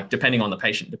 Like, depending on the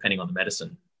patient, depending on the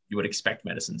medicine, you would expect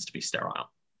medicines to be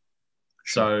sterile.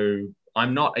 So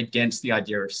I'm not against the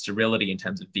idea of sterility in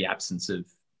terms of the absence of,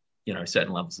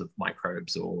 certain levels of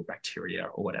microbes or bacteria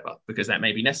or whatever, because that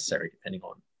may be necessary depending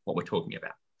on what we're talking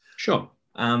about. Sure.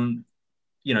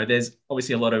 There's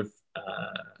obviously a lot of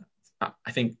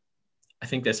I think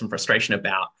there's some frustration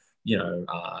about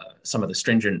some of the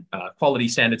stringent quality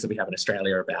standards that we have in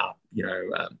Australia about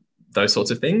those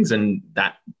sorts of things, and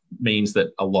that means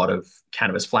that a lot of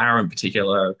cannabis flower in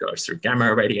particular goes through gamma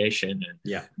irradiation,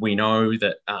 and we know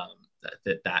that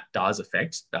that does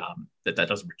affect that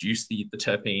does reduce the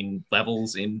terpene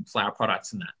levels in flower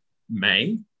products, and that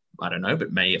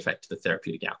may affect the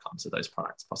therapeutic outcomes of those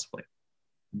products possibly.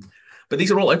 But these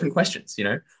are all open questions.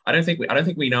 I don't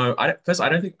think we know. I'm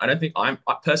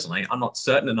personally, I'm not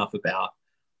certain enough about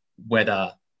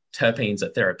whether terpenes are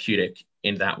therapeutic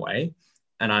in that way,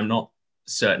 and I'm not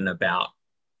certain about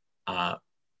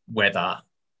whether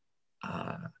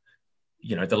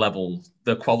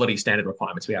the quality standard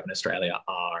requirements we have in Australia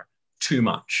are too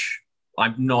much.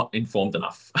 I'm not informed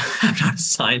enough. I'm not a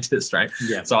scientist, right?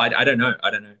 Yeah. So I don't know.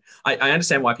 I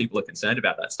understand why people are concerned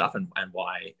about that stuff and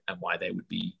why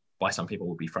some people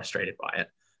would be frustrated by it.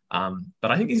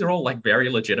 But I think these are all like very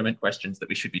legitimate questions that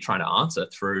we should be trying to answer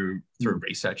through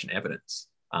research and evidence.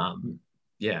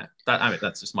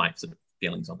 That's just my sort of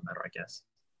feelings on the matter, I guess.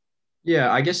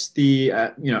 Yeah, I guess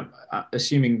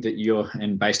assuming that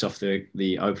and based off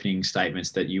the opening statements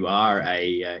that you are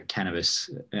a cannabis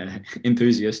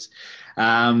enthusiast,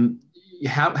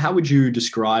 how would you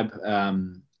describe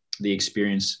the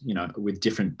experience, with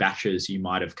different batches you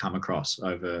might have come across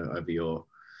over your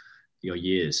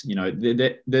years?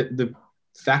 The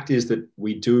fact is that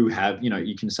we do have,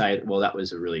 you can say, well, that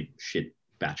was a really shit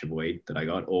batch of weed that I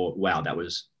got, or wow, that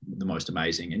was the most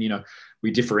amazing. And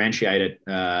we differentiate it.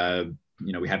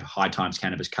 We have High Times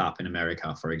Cannabis Cup in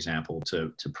America, for example,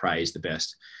 to praise the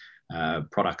best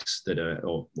products that are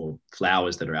or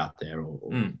flowers that are out there, or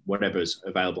whatever's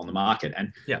available on the market.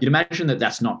 And you'd imagine that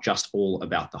that's not just all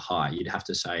about the high. You'd have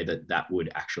to say that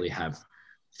would actually have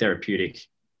therapeutic.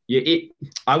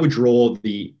 I would draw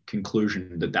the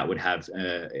conclusion that would have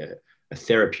a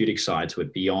therapeutic side to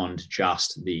it beyond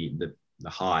just the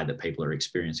high that people are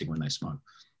experiencing when they smoke.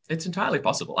 It's entirely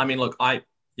possible. I mean, look, the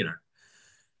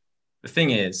thing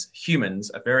is,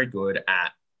 humans are very good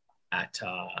at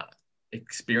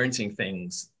experiencing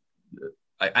things,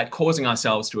 at causing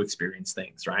ourselves to experience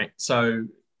things, right? So,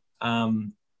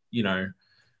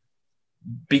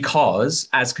 because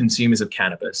as consumers of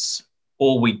cannabis,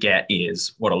 all we get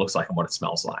is what it looks like and what it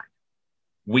smells like.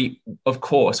 We, of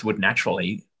course, would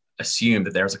naturally assume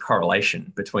that there is a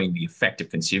correlation between the effect of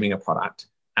consuming a product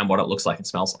and what it looks like and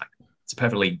smells like. It's a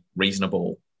perfectly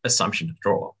reasonable assumption to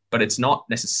draw, but it's not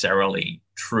necessarily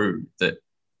true that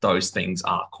those things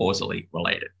are causally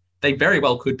related. They very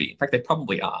well could be. In fact, they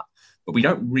probably are, but we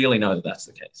don't really know that that's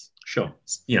the case. Sure.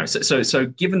 So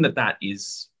given that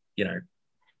is, given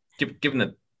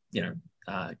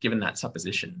that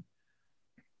supposition,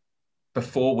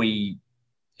 before we,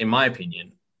 in my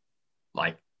opinion,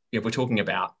 like if we're talking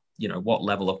about, what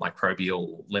level of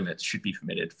microbial limits should be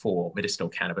permitted for medicinal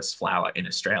cannabis flower in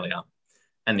Australia,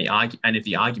 and if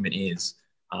the argument is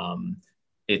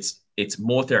it's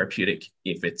more therapeutic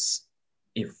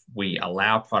if we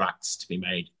allow products to be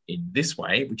made in this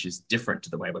way, which is different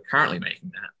to the way we're currently making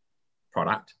that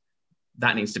product,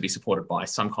 that needs to be supported by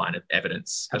some kind of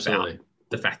evidence about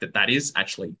the fact that is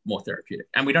actually more therapeutic.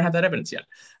 And we don't have that evidence yet.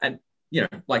 And,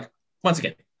 once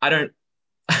again, I don't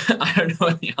know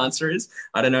what the answer is.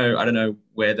 I don't know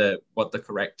what the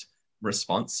correct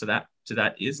response to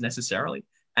that is necessarily.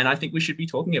 And I think we should be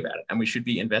talking about it and we should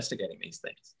be investigating these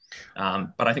things.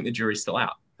 But I think the jury's still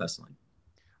out, personally.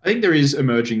 I think there is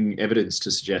emerging evidence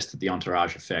to suggest that the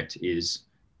entourage effect is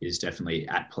definitely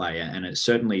at play. And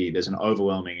there's an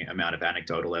overwhelming amount of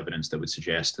anecdotal evidence that would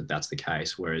suggest that that's the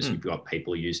case. Whereas you've got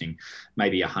people using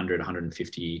maybe 100,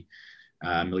 150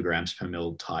 milligrams per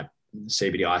mil type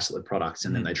CBD isolate products,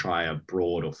 and then they try a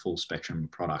broad or full spectrum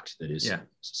product that is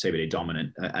CBD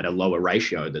dominant at a lower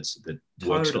ratio that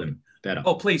works for them better.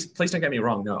 Oh, please don't get me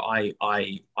wrong. No,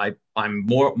 I'm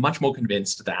much more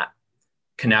convinced that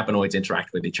cannabinoids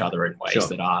interact with each other in ways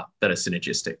that are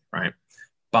synergistic, right?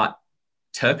 But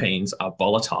terpenes are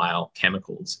volatile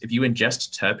chemicals. If you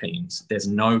ingest terpenes, there's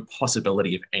no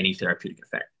possibility of any therapeutic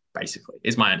effect, basically,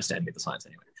 is my understanding of the science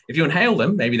anyway. If you inhale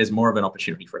them, maybe there's more of an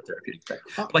opportunity for a therapeutic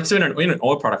effect. So in an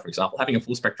oil product, for example, having a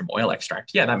full spectrum oil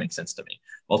extract, that makes sense to me.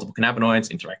 Multiple cannabinoids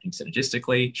interacting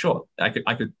synergistically, sure. I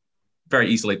could very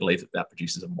easily believe that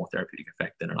produces a more therapeutic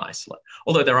effect than an isolate.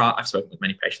 Although I've spoken with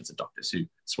many patients and doctors who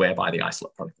swear by the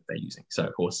isolate product that they're using. So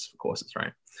of course it's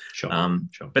right. Sure.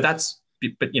 But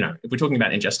if we're talking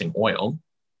about ingesting oil,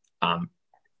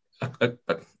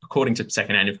 according to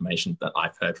secondhand information that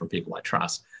I've heard from people I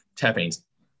trust, terpenes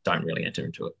don't really enter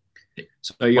into it.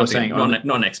 So you're saying not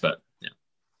an expert. Yeah.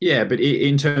 Yeah, but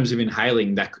in terms of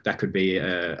inhaling, that could be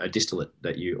a distillate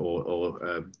that you or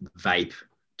a vape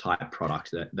type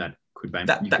product that could be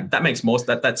that makes more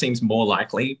that seems more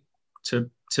likely to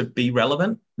be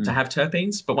relevant to have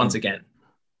terpenes. But once again,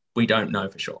 we don't know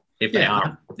for sure if they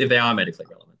are medically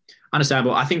relevant.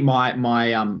 Understandable. I think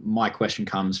my question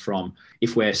comes from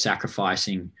if we're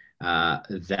sacrificing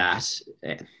that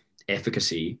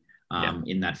efficacy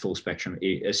in that full spectrum,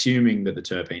 assuming that the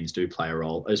terpenes do play a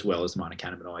role as well as the minor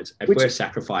cannabinoids. If we're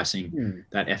sacrificing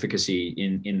that efficacy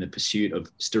in the pursuit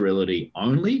of sterility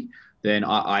only, then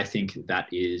I think that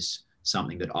is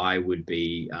something that I would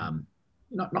be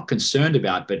not concerned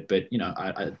about, but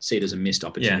I see it as a missed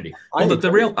opportunity. Yeah. Well,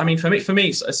 the real, I mean, for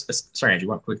me, sorry, Andrew,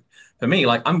 one quick. For me,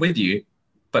 like I'm with you,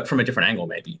 but from a different angle,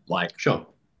 maybe. Like, sure,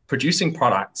 producing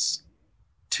products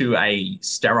to a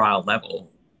sterile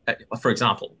level, for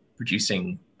example,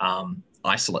 producing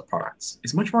isolate products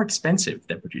is much more expensive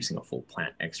than producing a full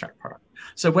plant extract product.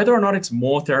 So whether or not it's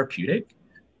more therapeutic,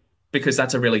 because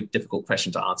that's a really difficult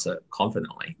question to answer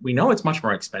confidently, we know it's much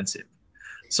more expensive.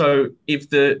 So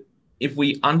if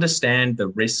we understand the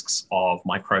risks of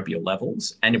microbial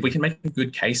levels, and if we can make a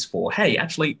good case for, hey,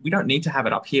 actually, we don't need to have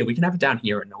it up here, we can have it down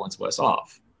here and no one's worse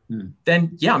off, then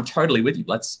yeah, I'm totally with you.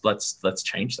 Let's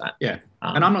change that. Yeah.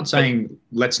 And I'm not saying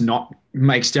let's not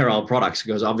make sterile products,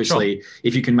 because obviously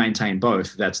if you can maintain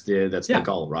both, that's the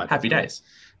goal, right? Happy days.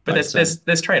 But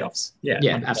there's trade-offs. Yeah.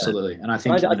 Yeah, 100%. Absolutely. And I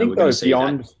think I think though,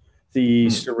 beyond the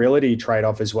sterility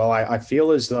trade-off as well, I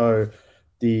feel as though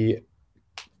the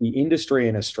industry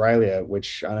in Australia,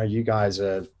 which I know you guys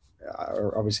are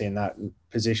obviously in that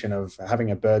position of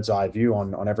having a bird's eye view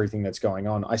on everything that's going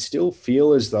on, I still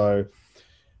feel as though,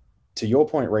 to your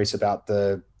point, Reese, about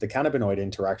the cannabinoid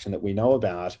interaction that we know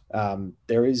about,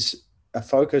 there is a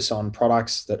focus on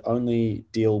products that only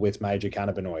deal with major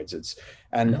cannabinoids.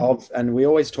 And we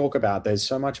always talk about there's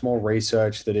so much more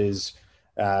research that is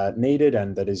needed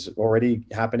and that is already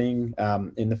happening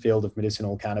in the field of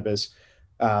medicinal cannabis.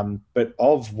 But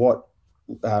of what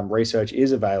research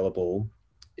is available,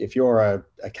 if you're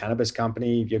a cannabis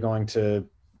company, you're going to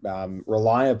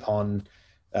rely upon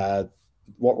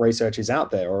what research is out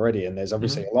there already. And there's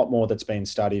obviously a lot more that's been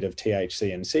studied of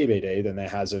THC and CBD than there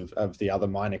has of the other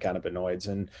minor cannabinoids.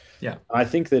 And I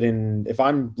think that if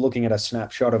I'm looking at a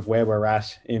snapshot of where we're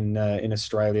at in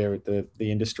Australia,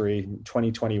 the industry in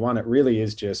 2021, it really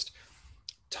is just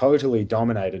totally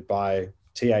dominated by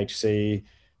THC,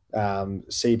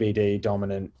 CBD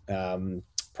dominant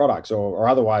products, or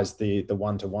otherwise the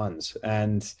one-to-ones.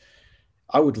 And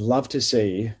I would love to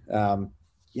see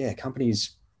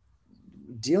companies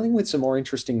dealing with some more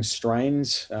interesting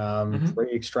strains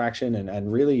pre-extraction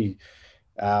and really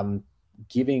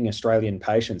giving Australian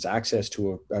patients access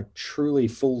to a truly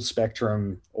full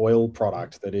spectrum oil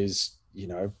product that is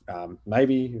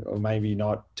maybe or maybe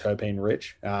not terpene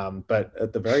rich, but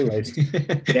at the very least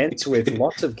dense with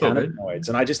lots of cannabinoids.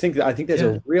 And I think there's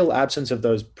a real absence of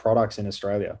those products in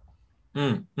Australia.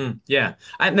 Yeah.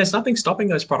 And there's nothing stopping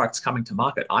those products coming to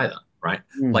market either, right?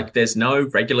 Like there's no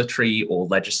regulatory or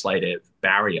legislative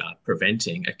barrier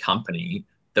preventing a company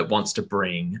that wants to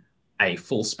bring a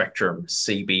full spectrum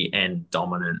CBN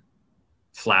dominant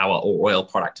flower or oil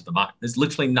product to the market. There's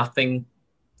literally nothing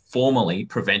formally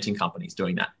preventing companies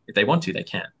doing that. If they want to, they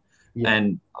can.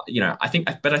 And I think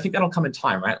that'll come in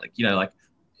time, right? Like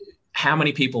how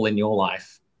many people in your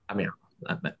life, I mean,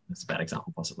 that's a bad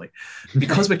example possibly,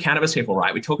 because we're cannabis people,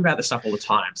 right? We talk about this stuff all the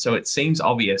time. So it seems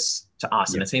obvious to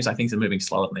us, and it seems like things are moving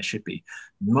slower than they should be.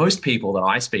 Most people that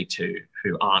I speak to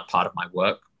who aren't part of my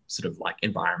work sort of like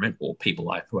environment, or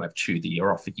people who I've chewed the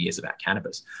ear off for years about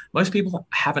cannabis, most people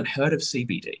haven't heard of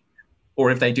CBD, or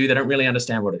if they do, they don't really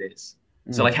understand what it is.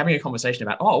 So like having a conversation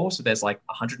about, also there's like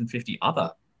 150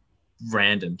 other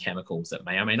random chemicals that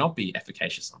may or may not be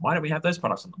efficacious. Why don't we have those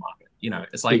products on the market?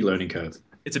 It's like big learning curve.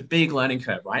 It's a big learning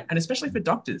curve, right? And especially for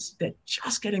doctors, they're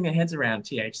just getting their heads around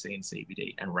THC and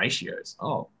CBD and ratios.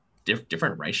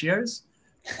 Different ratios,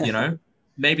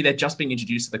 maybe they're just being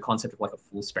introduced to the concept of like a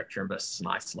full spectrum versus an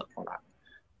isolate product.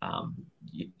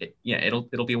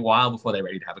 It'll be a while before they're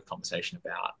ready to have a conversation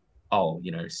about,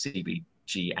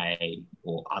 CBGA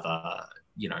or other,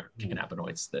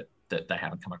 cannabinoids that they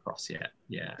haven't come across yet.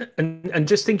 Yeah. And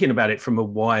just thinking about it from a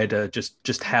wider,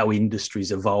 just how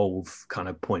industries evolve kind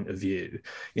of point of view,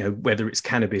 whether it's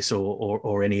cannabis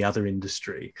or any other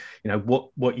industry,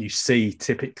 what you see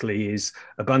typically is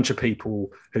a bunch of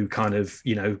people who kind of,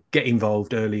 get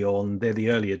involved early on. They're the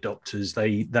early adopters.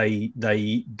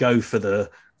 They go for the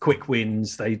quick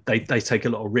wins. They take a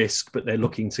lot of risk, but they're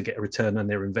looking to get a return on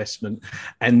their investment.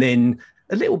 And then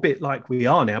a little bit like we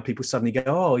are now. People suddenly go,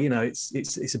 oh, you know, it's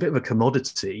a bit of a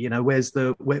commodity. You know, where's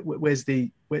the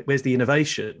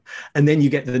innovation? And then you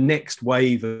get the next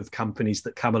wave of companies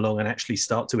that come along and actually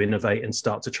start to innovate and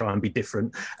start to try and be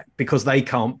different, because they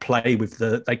can't play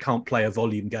a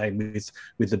volume game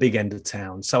with the big end of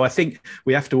town. So I think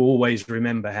we have to always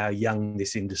remember how young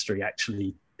this industry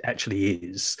actually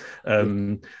is,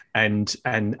 and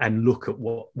look at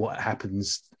what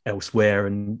happens elsewhere,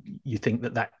 and you think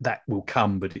that will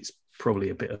come, but it's probably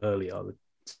a bit early, I would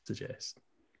suggest.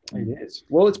 It is.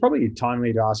 Well, it's probably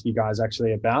timely to ask you guys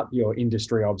actually about your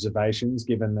industry observations,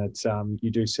 given that you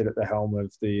do sit at the helm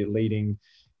of the leading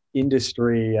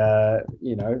industry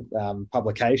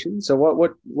publication. So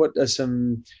what are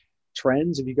some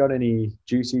trends? Have you got any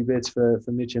juicy bits for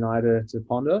Mitch and I to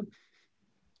ponder?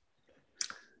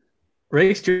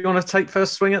 Reece, do you want to take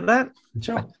first swing at that?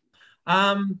 Sure.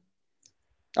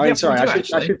 I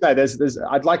should say there's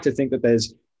I'd like to think that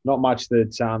there's not much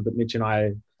that Mitch and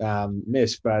I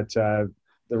miss, but the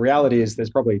reality is there's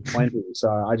probably plenty. So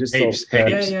I just thought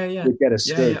we'd get a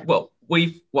scoop. Yeah. Well,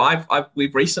 we've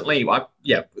recently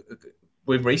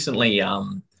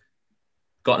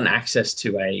gotten access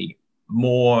to a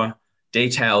more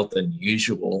detailed than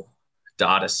usual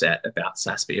data set about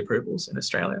SASB approvals in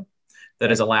Australia that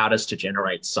has allowed us to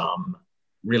generate some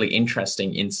really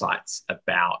interesting insights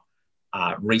about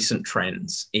recent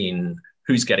trends in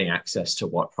who's getting access to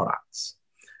what products.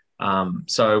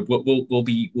 So we'll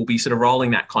be sort of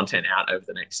rolling that content out over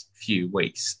the next few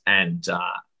weeks, and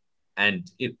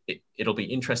it'll be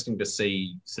interesting to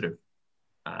see sort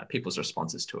of people's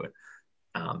responses to it.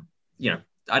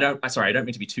 I don't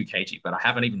mean to be too cagey, but I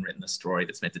haven't even written a story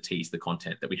that's meant to tease the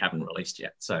content that we haven't released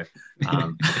yet. So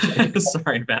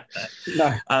sorry about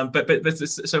that. No. But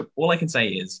so all I can say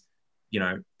is,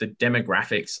 the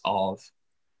demographics of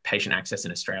patient access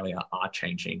in Australia are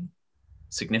changing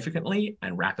significantly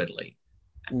and rapidly.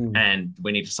 And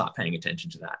we need to start paying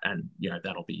attention to that, and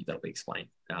that'll be explained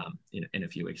in a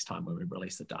few weeks' time when we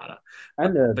release the data.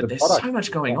 And but there's so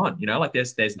much going on, like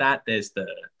there's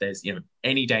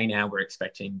any day now we're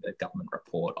expecting the government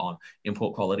report on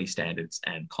import quality standards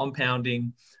and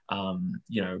compounding.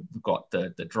 We've got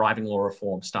the driving law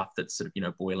reform stuff that's sort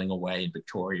of boiling away in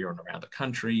Victoria and around the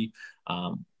country.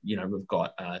 We've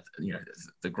got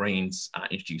the Greens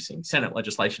introducing Senate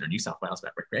legislation in New South Wales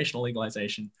about recreational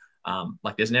legalization.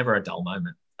 There's never a dull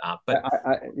moment. But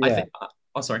I think,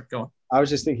 sorry, go on. I was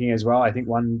just thinking as well, I think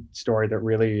one story that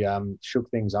really shook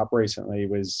things up recently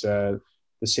was the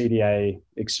CDA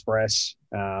Express.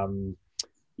 I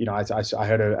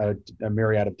heard a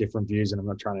myriad of different views, and I'm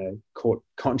not trying to court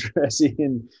controversy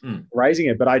in raising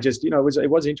it, but I just, it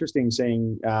was interesting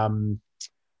seeing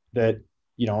that,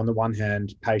 on the one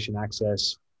hand, patient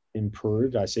access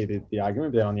improved. I see the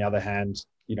argument, but then on the other hand,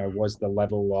 was the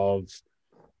level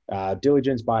of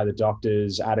diligence by the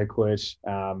doctors adequate?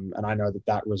 And I know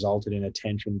that resulted in a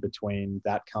tension between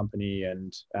that company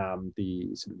and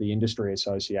the industry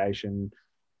association,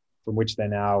 from which they're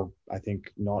now, I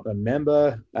think, not a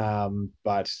member.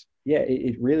 But yeah,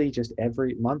 it really just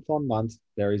every month on month,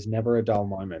 there is never a dull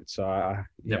moment. So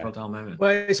never a dull moment.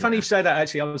 Well, it's funny you say that.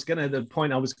 Actually, the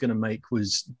point I was going to make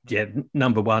was,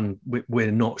 number one,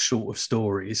 we're not short of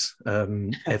stories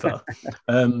ever,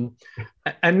 and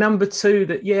number two,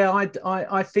 that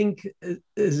I think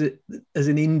as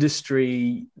an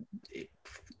industry,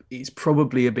 it's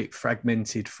probably a bit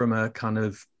fragmented from a kind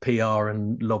of PR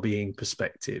and lobbying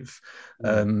perspective,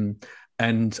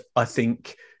 and I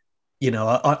think.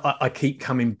 I keep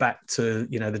coming back to,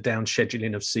 the down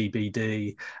scheduling of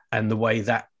CBD and the way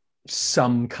that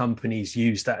some companies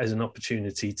use that as an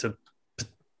opportunity to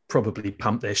probably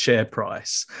pump their share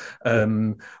price.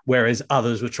 Whereas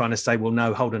others were trying to say, well,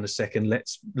 no, hold on a second,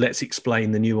 let's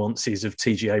explain the nuances of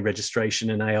TGA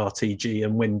registration and ARTG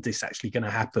and when this actually going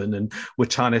to happen. And we're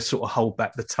trying to sort of hold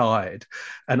back the tide.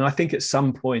 And I think at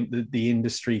some point the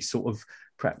industry sort of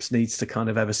perhaps needs to kind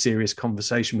of have a serious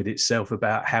conversation with itself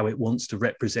about how it wants to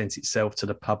represent itself to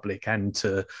the public and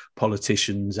to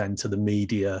politicians and to the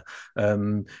media,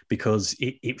 because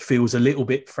it feels a little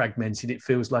bit fragmented. It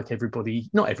feels like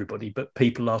not everybody, but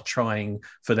people are trying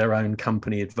for their own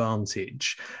company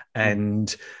advantage.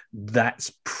 And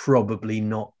that's probably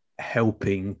not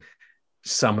helping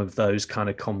some of those kind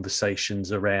of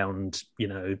conversations around,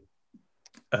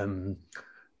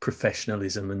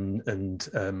 professionalism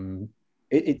and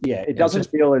it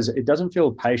doesn't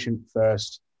feel patient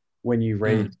first when you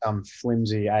read some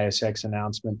flimsy ASX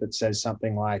announcement that says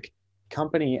something like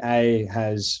Company A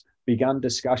has begun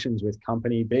discussions with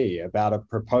Company B about a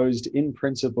proposed in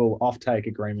principle offtake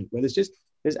agreement, where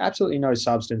there's absolutely no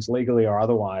substance legally or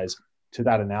otherwise. to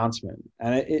that announcement.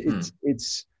 And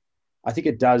it's I think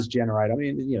it does generate, I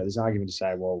mean, there's an argument to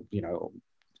say, well,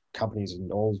 companies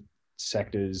in all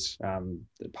sectors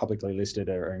that publicly listed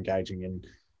are engaging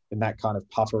in that kind of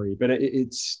puffery. But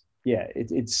it's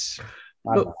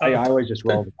I always just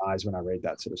roll the eyes when I read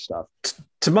that sort of stuff.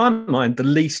 To my mind, the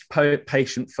least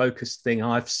patient-focused thing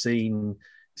I've seen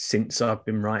since I've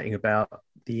been writing about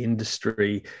the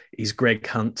industry is Greg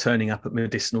Hunt turning up at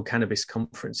medicinal cannabis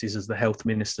conferences as the health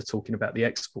minister talking about the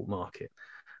export market.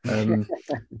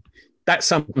 That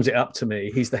sums it up to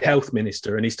me. He's the health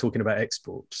minister and he's talking about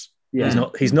exports. Yeah.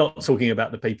 He's not talking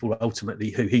about the people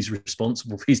ultimately who he's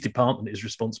responsible for. His department is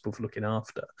responsible for looking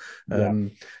after.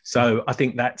 So I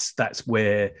think that's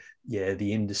where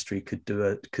the industry could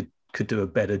do a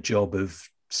better job of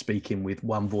speaking with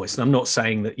one voice. And I'm not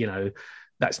saying that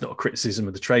that's not a criticism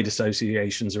of the trade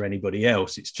associations or anybody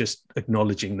else. It's just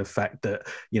acknowledging the fact that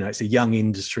it's a young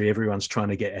industry. Everyone's trying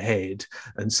to get ahead,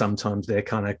 and sometimes they're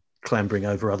kind of clambering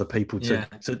over other people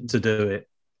to do it.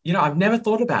 I've never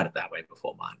thought about it that way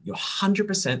before, Martin. You're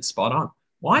 100% spot on.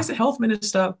 Why is the health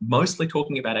minister mostly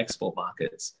talking about export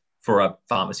markets for a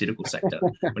pharmaceutical sector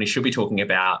when he should be talking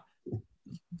about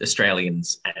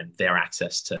Australians and their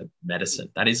access to medicine?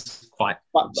 That is quite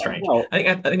strange. Well,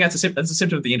 I think that's a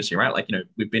symptom of the industry, right? Like,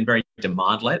 we've been very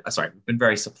demand-led. We've been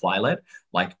very supply-led.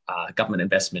 Like government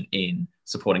investment in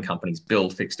supporting companies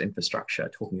build fixed infrastructure,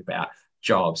 talking about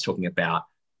jobs, talking about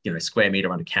square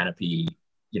meter under canopy,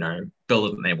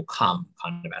 build it and they will come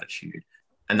kind of attitude.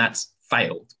 And that's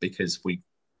failed because we've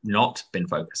not been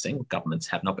focusing, governments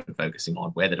have not been focusing on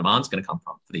where the demand's going to come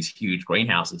from for these huge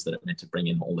greenhouses that are meant to bring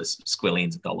in all this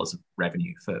squillions of dollars of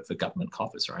revenue for government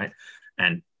coffers, right?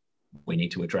 And we need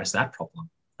to address that problem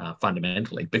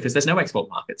fundamentally, because there's no export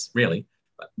markets, really.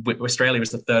 Australia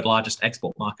is the third largest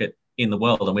export market in the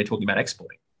world, and we're talking about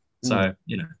exporting. So,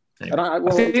 anyway.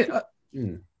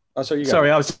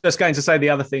 Sorry, I was just going to say the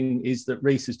other thing is that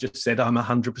Reese has just said I'm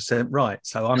 100% right.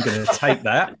 So I'm going to take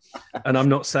that and I'm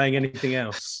not saying anything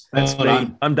else. That's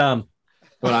me. I'm done.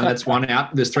 Well, that's one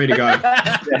out. There's 3 to go.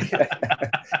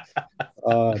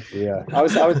 Oh, dear. I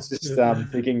was just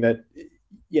thinking that,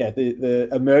 the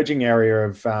emerging area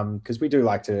of, because we do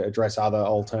like to address other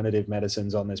alternative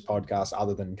medicines on this podcast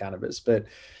other than cannabis, but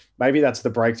maybe that's the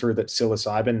breakthrough that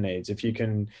psilocybin needs. If you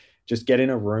can just get in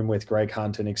a room with Greg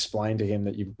Hunt and explain to him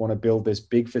that you want to build this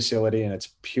big facility and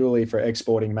it's purely for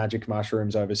exporting magic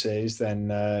mushrooms overseas, then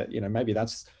maybe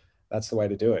that's the way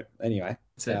to do it. Anyway,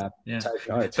 take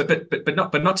notes.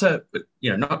 But not to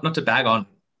bag on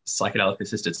psychedelic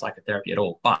assisted psychotherapy at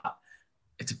all, but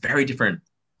it's a very different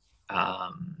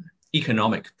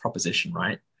economic proposition,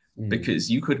 right? Because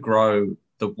you could grow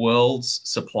the world's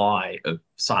supply of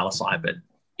psilocybin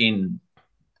in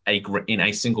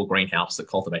a single greenhouse that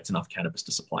cultivates enough cannabis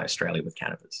to supply Australia with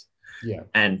cannabis. Yeah.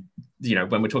 And,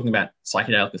 when we're talking about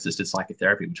psychedelic assisted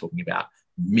psychotherapy, we're talking about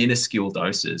minuscule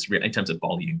doses in terms of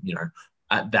volume,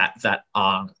 that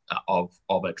are of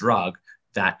a drug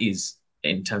that is,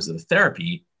 in terms of the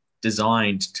therapy,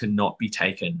 designed to not be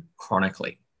taken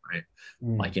chronically, right?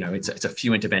 Like, it's a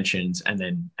few interventions and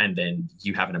then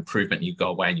you have an improvement, you go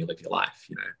away and you live your life,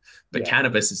 but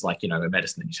cannabis is like, a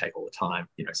medicine that you take all the time,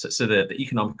 so the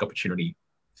economic opportunity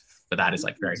for that is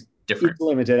like very different. It's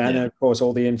limited. And of course,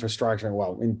 all the infrastructure,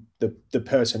 in the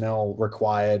personnel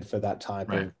required for that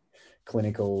type of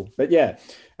clinical, but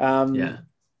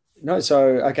no.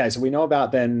 So we know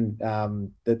about then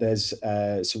that there's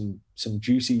some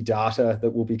juicy data that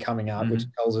will be coming out, which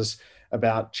tells us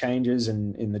about changes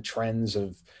in the trends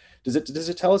of. Does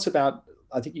it tell us about?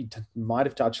 I think you might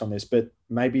have touched on this, but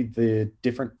maybe the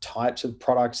different types of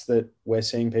products that we're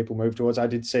seeing people move towards. I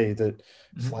did see that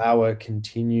flower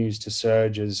continues to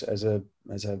surge as a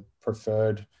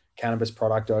preferred cannabis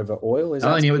product over oil.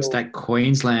 I knew it's that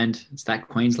Queensland. It's that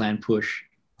Queensland push.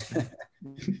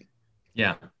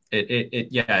 Yeah.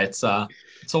 It's all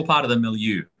part of the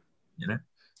milieu,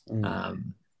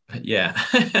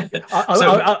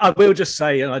 I will just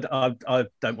say, and I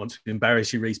don't want to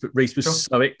embarrass you, Reese, but Reese was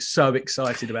so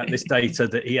excited about this data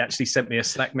that he actually sent me a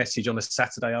Slack message on a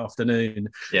Saturday afternoon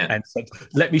and said,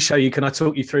 "Let me show you. Can I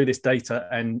talk you through this data?"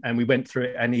 And we went through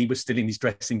it, and he was still in his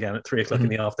dressing gown at 3:00 in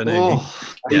the afternoon.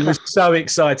 He was so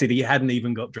excited he hadn't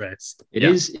even got dressed. It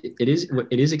is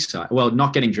exciting. Well,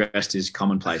 not getting dressed is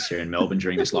commonplace here in Melbourne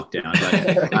during this lockdown.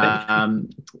 But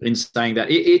in saying that,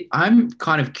 I'm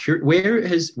kind of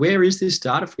curious. Where is this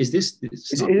data? Was this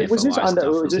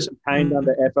obtained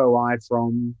under FOI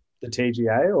from the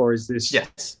TGA, or is this?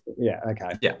 Yes. Yeah.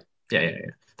 Okay. Yeah.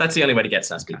 That's the only way to get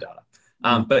SaaS big data.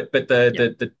 But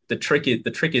the trick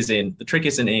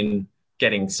isn't in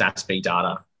getting SaaS big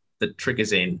data. The trick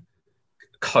is in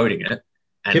coding it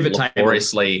and Pivot table.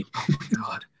 laboriously, oh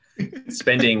God,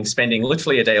 spending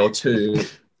literally a day or two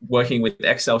working with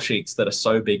Excel sheets that are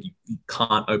so big you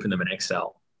can't open them in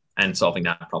Excel and solving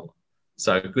that problem.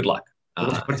 So good luck.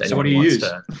 So what do you use?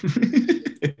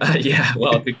 Yeah,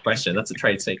 well, good question. That's a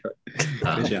trade secret.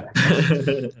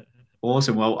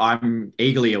 Awesome. Well, I'm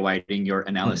eagerly awaiting your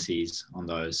analyses on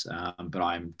those, but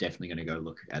I'm definitely going to go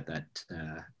look at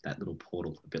that little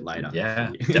portal a bit later.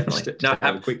 Yeah,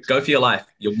 definitely. Go for your life.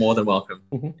 You're more than welcome.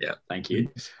 Yeah, thank you.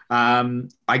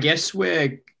 I guess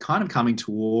we're kind of coming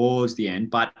towards the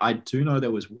end, but I do know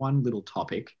there was one little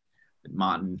topic that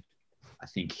Martin, I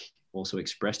think, also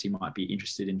expressed he might be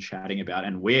interested in chatting about,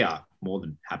 and we are more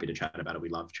than happy to chat about it. We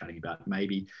love chatting about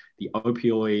maybe the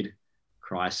opioid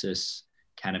crisis,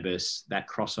 cannabis, that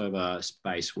crossover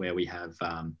space where we've had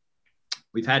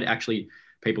actually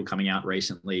people coming out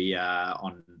recently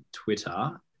on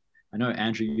Twitter. I know,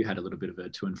 Andrew, you had a little bit of a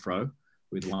to and fro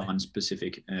with one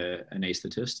specific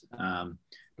anaesthetist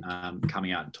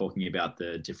coming out and talking about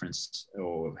the difference,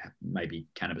 or maybe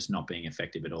cannabis not being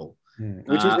effective at all.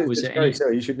 Which is very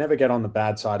silly. You should never get on the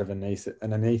bad side of an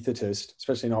anaesthetist,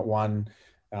 especially not one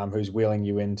who's wheeling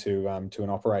you into to an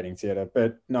operating theatre.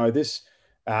 But no, this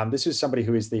is somebody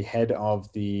who is the head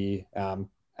of the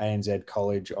ANZ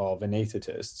College of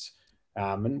Anaesthetists.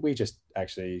 And we just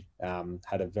actually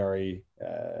had a very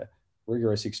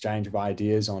rigorous exchange of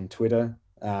ideas on Twitter.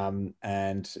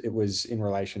 And it was in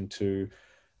relation to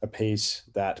a piece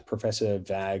that Professor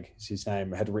Vag, is his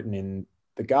name, had written in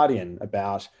The Guardian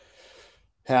about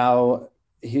how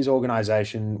his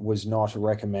organization was not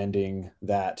recommending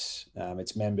that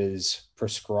its members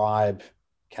prescribe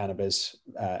cannabis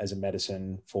as a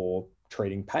medicine for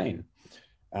treating pain.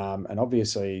 And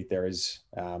obviously there is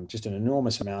just an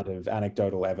enormous amount of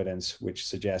anecdotal evidence which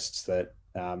suggests that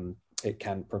it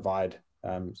can provide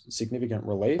significant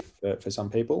relief for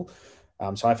some people.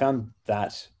 So I found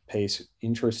that piece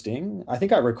interesting. I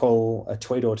think I recall a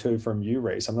tweet or two from you,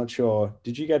 Reese. I'm not sure.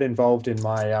 Did you get involved in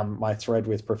my my thread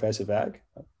with Professor Vag?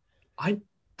 I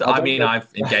mean,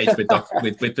 I've engaged with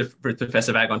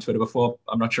Professor Vag on Twitter before.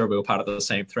 I'm not sure we were part of the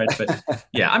same thread, but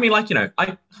yeah, I mean, like, you know,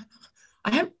 I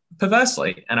have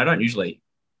perversely, and I don't usually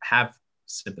have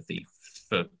sympathy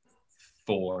for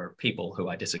people who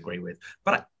I disagree with,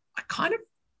 but I kind of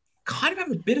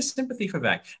have a bit of sympathy for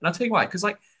Vag, and I'll tell you why. Because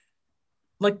like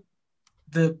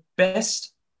the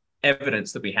best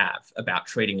evidence that we have about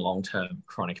treating long-term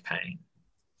chronic pain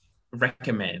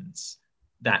recommends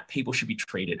that people should be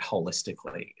treated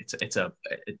holistically. It's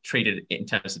treated in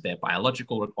terms of their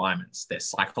biological requirements, their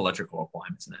psychological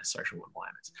requirements, and their social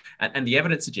requirements. And the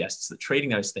evidence suggests that treating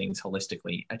those things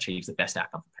holistically achieves the best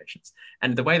outcome for patients.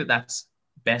 And the way that that's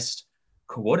best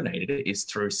coordinated is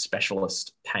through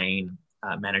specialist pain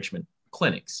management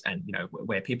clinics, and you know,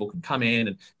 where people can come in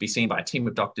and be seen by a team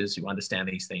of doctors who understand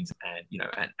these things, and you know,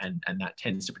 and that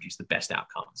tends to produce the best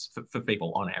outcomes for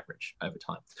people on average over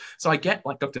time. So I get,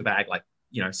 like, Dr. Vag, like,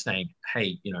 you know, saying,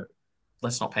 hey, you know,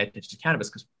 let's not pay attention to cannabis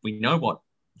because we know what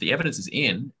the evidence is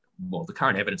in. Well, the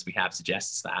current evidence we have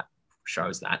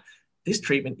shows that this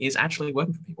treatment is actually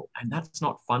working for people, and that's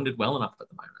not funded well enough at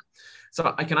the moment.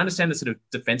 So I can understand the sort of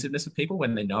defensiveness of people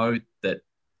when they know that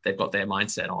they've got their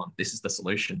mindset on this is the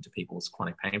solution to people's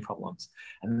chronic pain problems.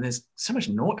 And there's so much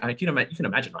noise. You can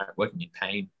imagine, right, working in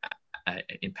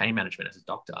pain management as a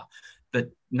doctor,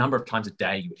 the number of times a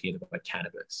day you would hear the word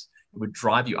cannabis. It would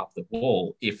drive you up the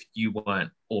wall if you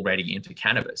weren't already into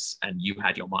cannabis and you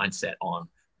had your mindset on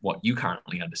what you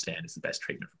currently understand is the best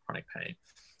treatment for chronic pain.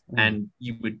 And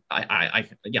you would, I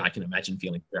can imagine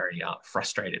feeling very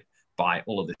frustrated by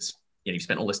all of this. You know, you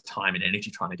spent all this time and energy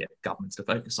trying to get governments to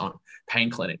focus on pain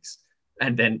clinics,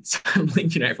 and then suddenly,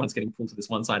 you know, everyone's getting pulled to this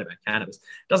one side about cannabis.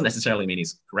 Doesn't necessarily mean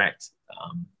he's correct,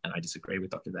 and I disagree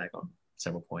with Dr. Vag on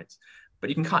several points. But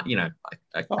you can kind, you know,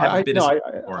 I agree. I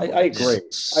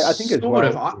think it's sort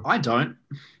of. I don't.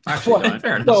 Actually, don't.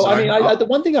 Fair enough. Well, I mean, the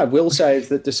one thing I will say is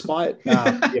that despite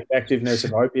the effectiveness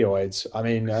of opioids, I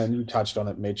mean, and you touched on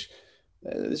it, Mitch,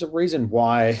 there's a reason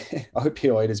why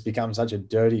opioid has become such a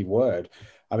dirty word.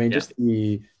 I mean, just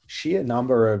the sheer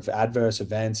number of adverse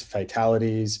events,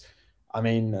 fatalities. I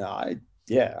mean, I've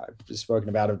spoken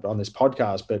about it on this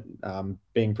podcast, but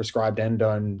being prescribed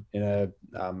endone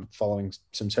following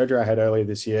some surgery I had earlier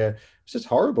this year, it was just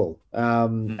horrible.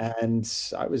 And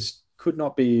I could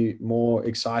not be more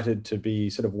excited to be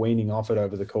sort of weaning off it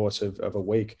over the course of a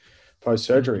week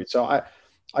post-surgery. So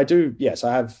I do, yes,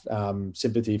 I have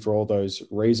sympathy for all those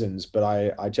reasons, but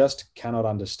I just cannot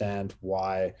understand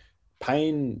why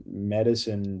pain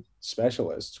medicine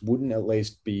specialists wouldn't at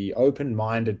least be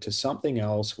open-minded to something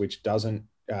else which doesn't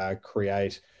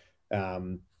create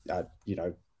a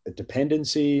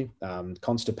dependency,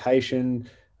 constipation,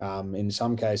 in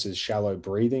some cases, shallow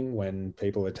breathing when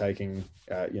people are taking,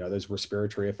 those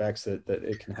respiratory effects that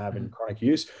it can have in chronic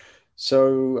use.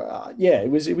 So it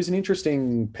was an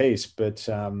interesting piece, but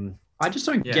I just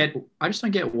don't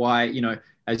get why,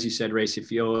 as you said, Reese,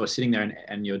 if you're sitting there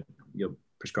and you're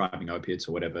prescribing opiates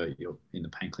or whatever, you're in the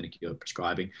pain clinic, you're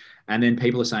prescribing, and then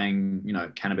people are saying,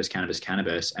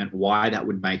 cannabis, and why that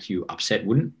would make you upset.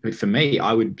 For me,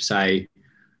 I would say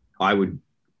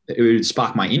it would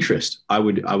spark my interest. I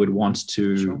would want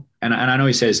to, sure. and I know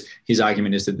he says his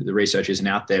argument is that the research isn't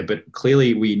out there, but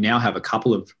clearly we now have a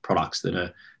couple of products that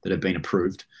have been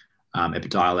approved,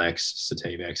 Epidiolex,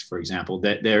 Sativex, for example,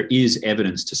 that there is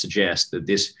evidence to suggest that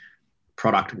this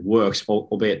product works,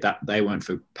 albeit that they weren't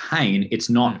for pain. It's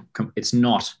not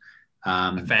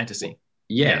a fantasy.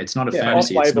 It's not a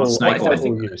fantasy. It's not snake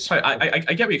oil. So I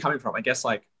get where you're coming from. I guess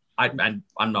I'm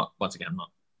not a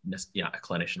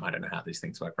clinician. I don't know how these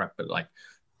things work, right? But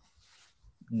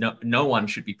no one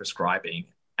should be prescribing,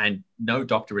 and no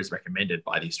doctor is recommended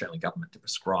by the Australian government to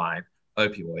prescribe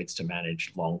opioids to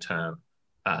manage long-term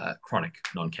chronic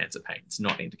non-cancer pain. It's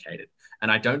not indicated,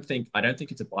 and I don't think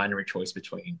it's a binary choice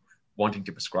between wanting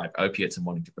to prescribe opiates and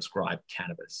wanting to prescribe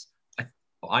cannabis.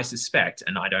 I suspect,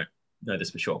 and I don't know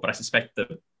this for sure, but I suspect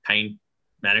the pain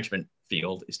management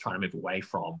field is trying to move away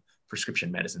from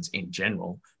prescription medicines in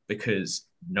general, because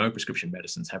no prescription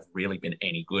medicines have really been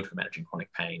any good for managing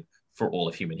chronic pain for all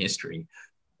of human history.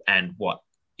 And what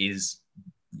is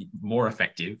more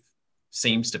effective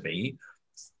seems to be,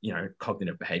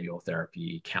 cognitive behavioral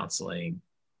therapy, counseling,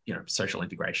 social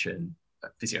integration,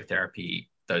 physiotherapy,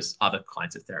 those other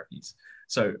kinds of therapies.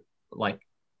 So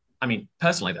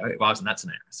personally though, if I was in that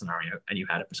scenario and you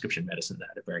had a prescription medicine that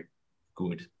had a very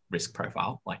good risk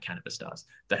profile like cannabis does,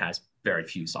 that has very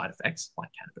few side effects like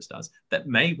cannabis does, that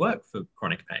may work for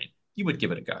chronic pain, you would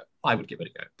give it a go. I would give it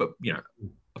a go. But,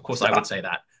 of course I would say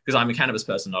that because I'm a cannabis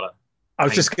person, not a... I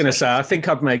was just going to say, I think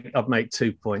I'd make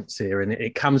 2 points here, and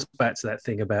it comes back to that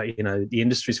thing about, the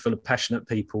industry's full of passionate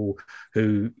people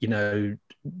who,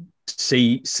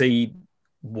 see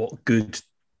what good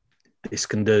this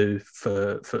can do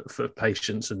for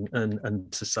patients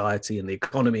and society and the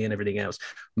economy and everything else.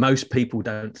 Most people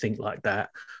don't think like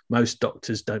that. Most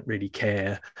doctors don't really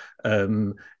care,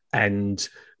 and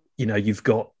you've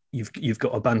got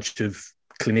a bunch of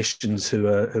clinicians who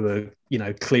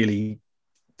are clearly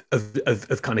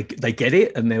of kind of, they get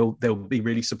it and they'll be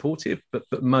really supportive, but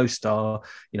most are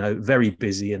very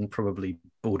busy and probably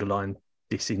borderline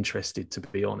disinterested, to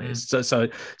be honest. So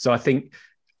I think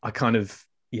I kind of,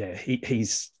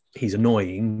 he's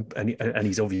annoying and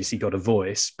he's obviously got a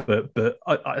voice, but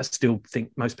I still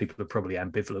think most people are probably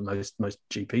ambivalent. Most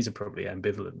GPs are probably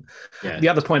ambivalent. The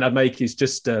other point I'd make is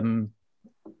just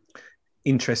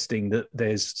interesting that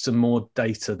there's some more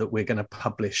data that we're going to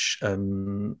publish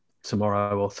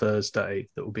tomorrow or Thursday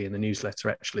that will be in the newsletter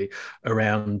actually,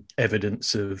 around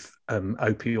evidence of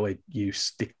opioid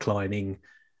use declining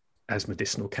as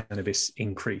medicinal cannabis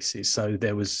increases. So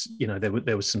there was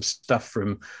some stuff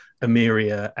from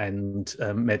Ameria and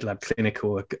MedLab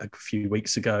Clinical a few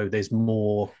weeks ago. There's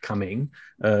more coming,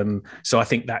 so I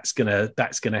think that's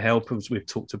gonna help. As we've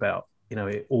talked about,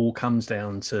 it all comes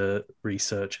down to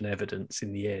research and evidence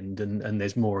in the end, and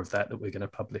there's more of that we're going to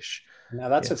publish. Now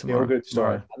that's a feel good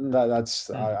story.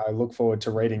 I look forward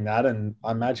to reading that, and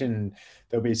I imagine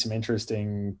there'll be some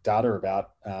interesting data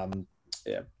about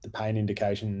the pain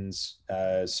indications,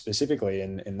 specifically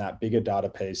in that bigger data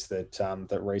piece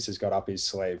that Reese has got up his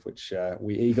sleeve, which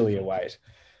we eagerly await.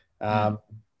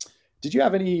 Did you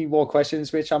have any more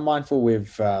questions, Mitch? I'm mindful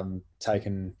we've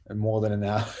taken more than an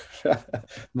hour,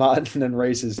 Martin and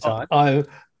Reese's time.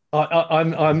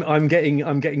 I'm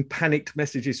getting panicked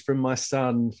messages from my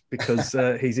son because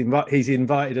he's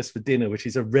invited us for dinner, which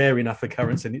is a rare enough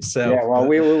occurrence in itself. Yeah, well,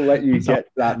 we will let you get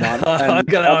that, Martin.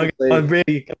 I'm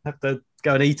really gonna have to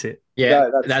go and eat it.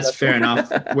 Yeah, that's fair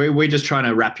enough. We're just trying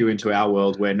to wrap you into our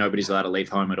world where nobody's allowed to leave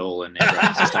home at all and never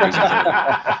has to stay.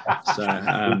 So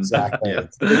exactly,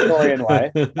 it's the Victorian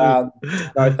way. No,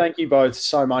 thank you both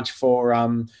so much for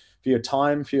your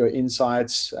time, for your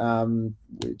insights.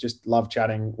 We just love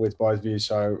chatting with both of you.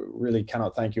 So really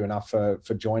cannot thank you enough for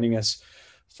joining us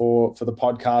for the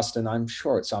podcast. And I'm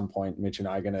sure at some point, Mitch and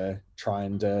I are going to try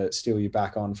and steal you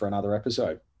back on for another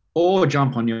episode. Or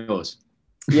jump on yours.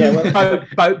 Yeah, well,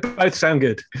 both sound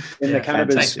good. In the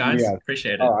cannabis, thanks, guys.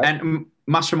 Appreciate it. Right. And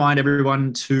must remind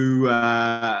everyone to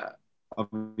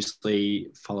obviously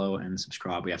follow and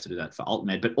subscribe. We have to do that for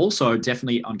AltMed, but also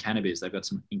definitely on Cannabis. They've got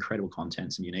some incredible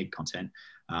content, some unique content.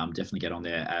 Definitely get on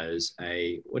there as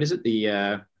a, what is it?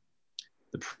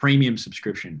 the premium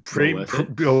subscription.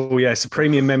 Oh yes, a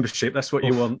premium membership. That's what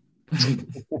you want.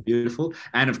 Beautiful.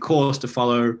 And of course, to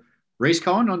follow Reece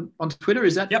Cohen on Twitter.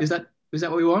 Is that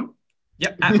what we want?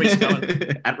 Yep, at Reece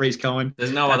Cohen. At Reece Cohen.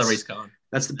 There's no other Reece Cohen.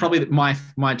 That's probably my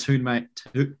two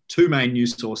main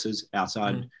news sources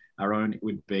outside our own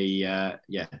would be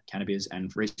Cannabis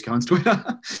and Reece Cohen's Twitter.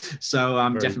 So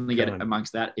definitely get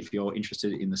amongst that if you're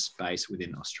interested in the space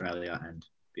within Australia and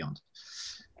beyond.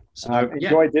 So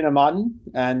enjoy dinner, Martin,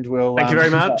 and we'll thank you very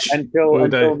much.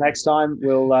 Until next time,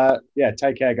 we'll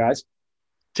take care, guys.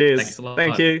 Cheers. Thanks a lot.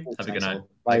 Thank you. Have a good night.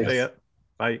 Bye. See ya.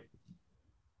 Bye.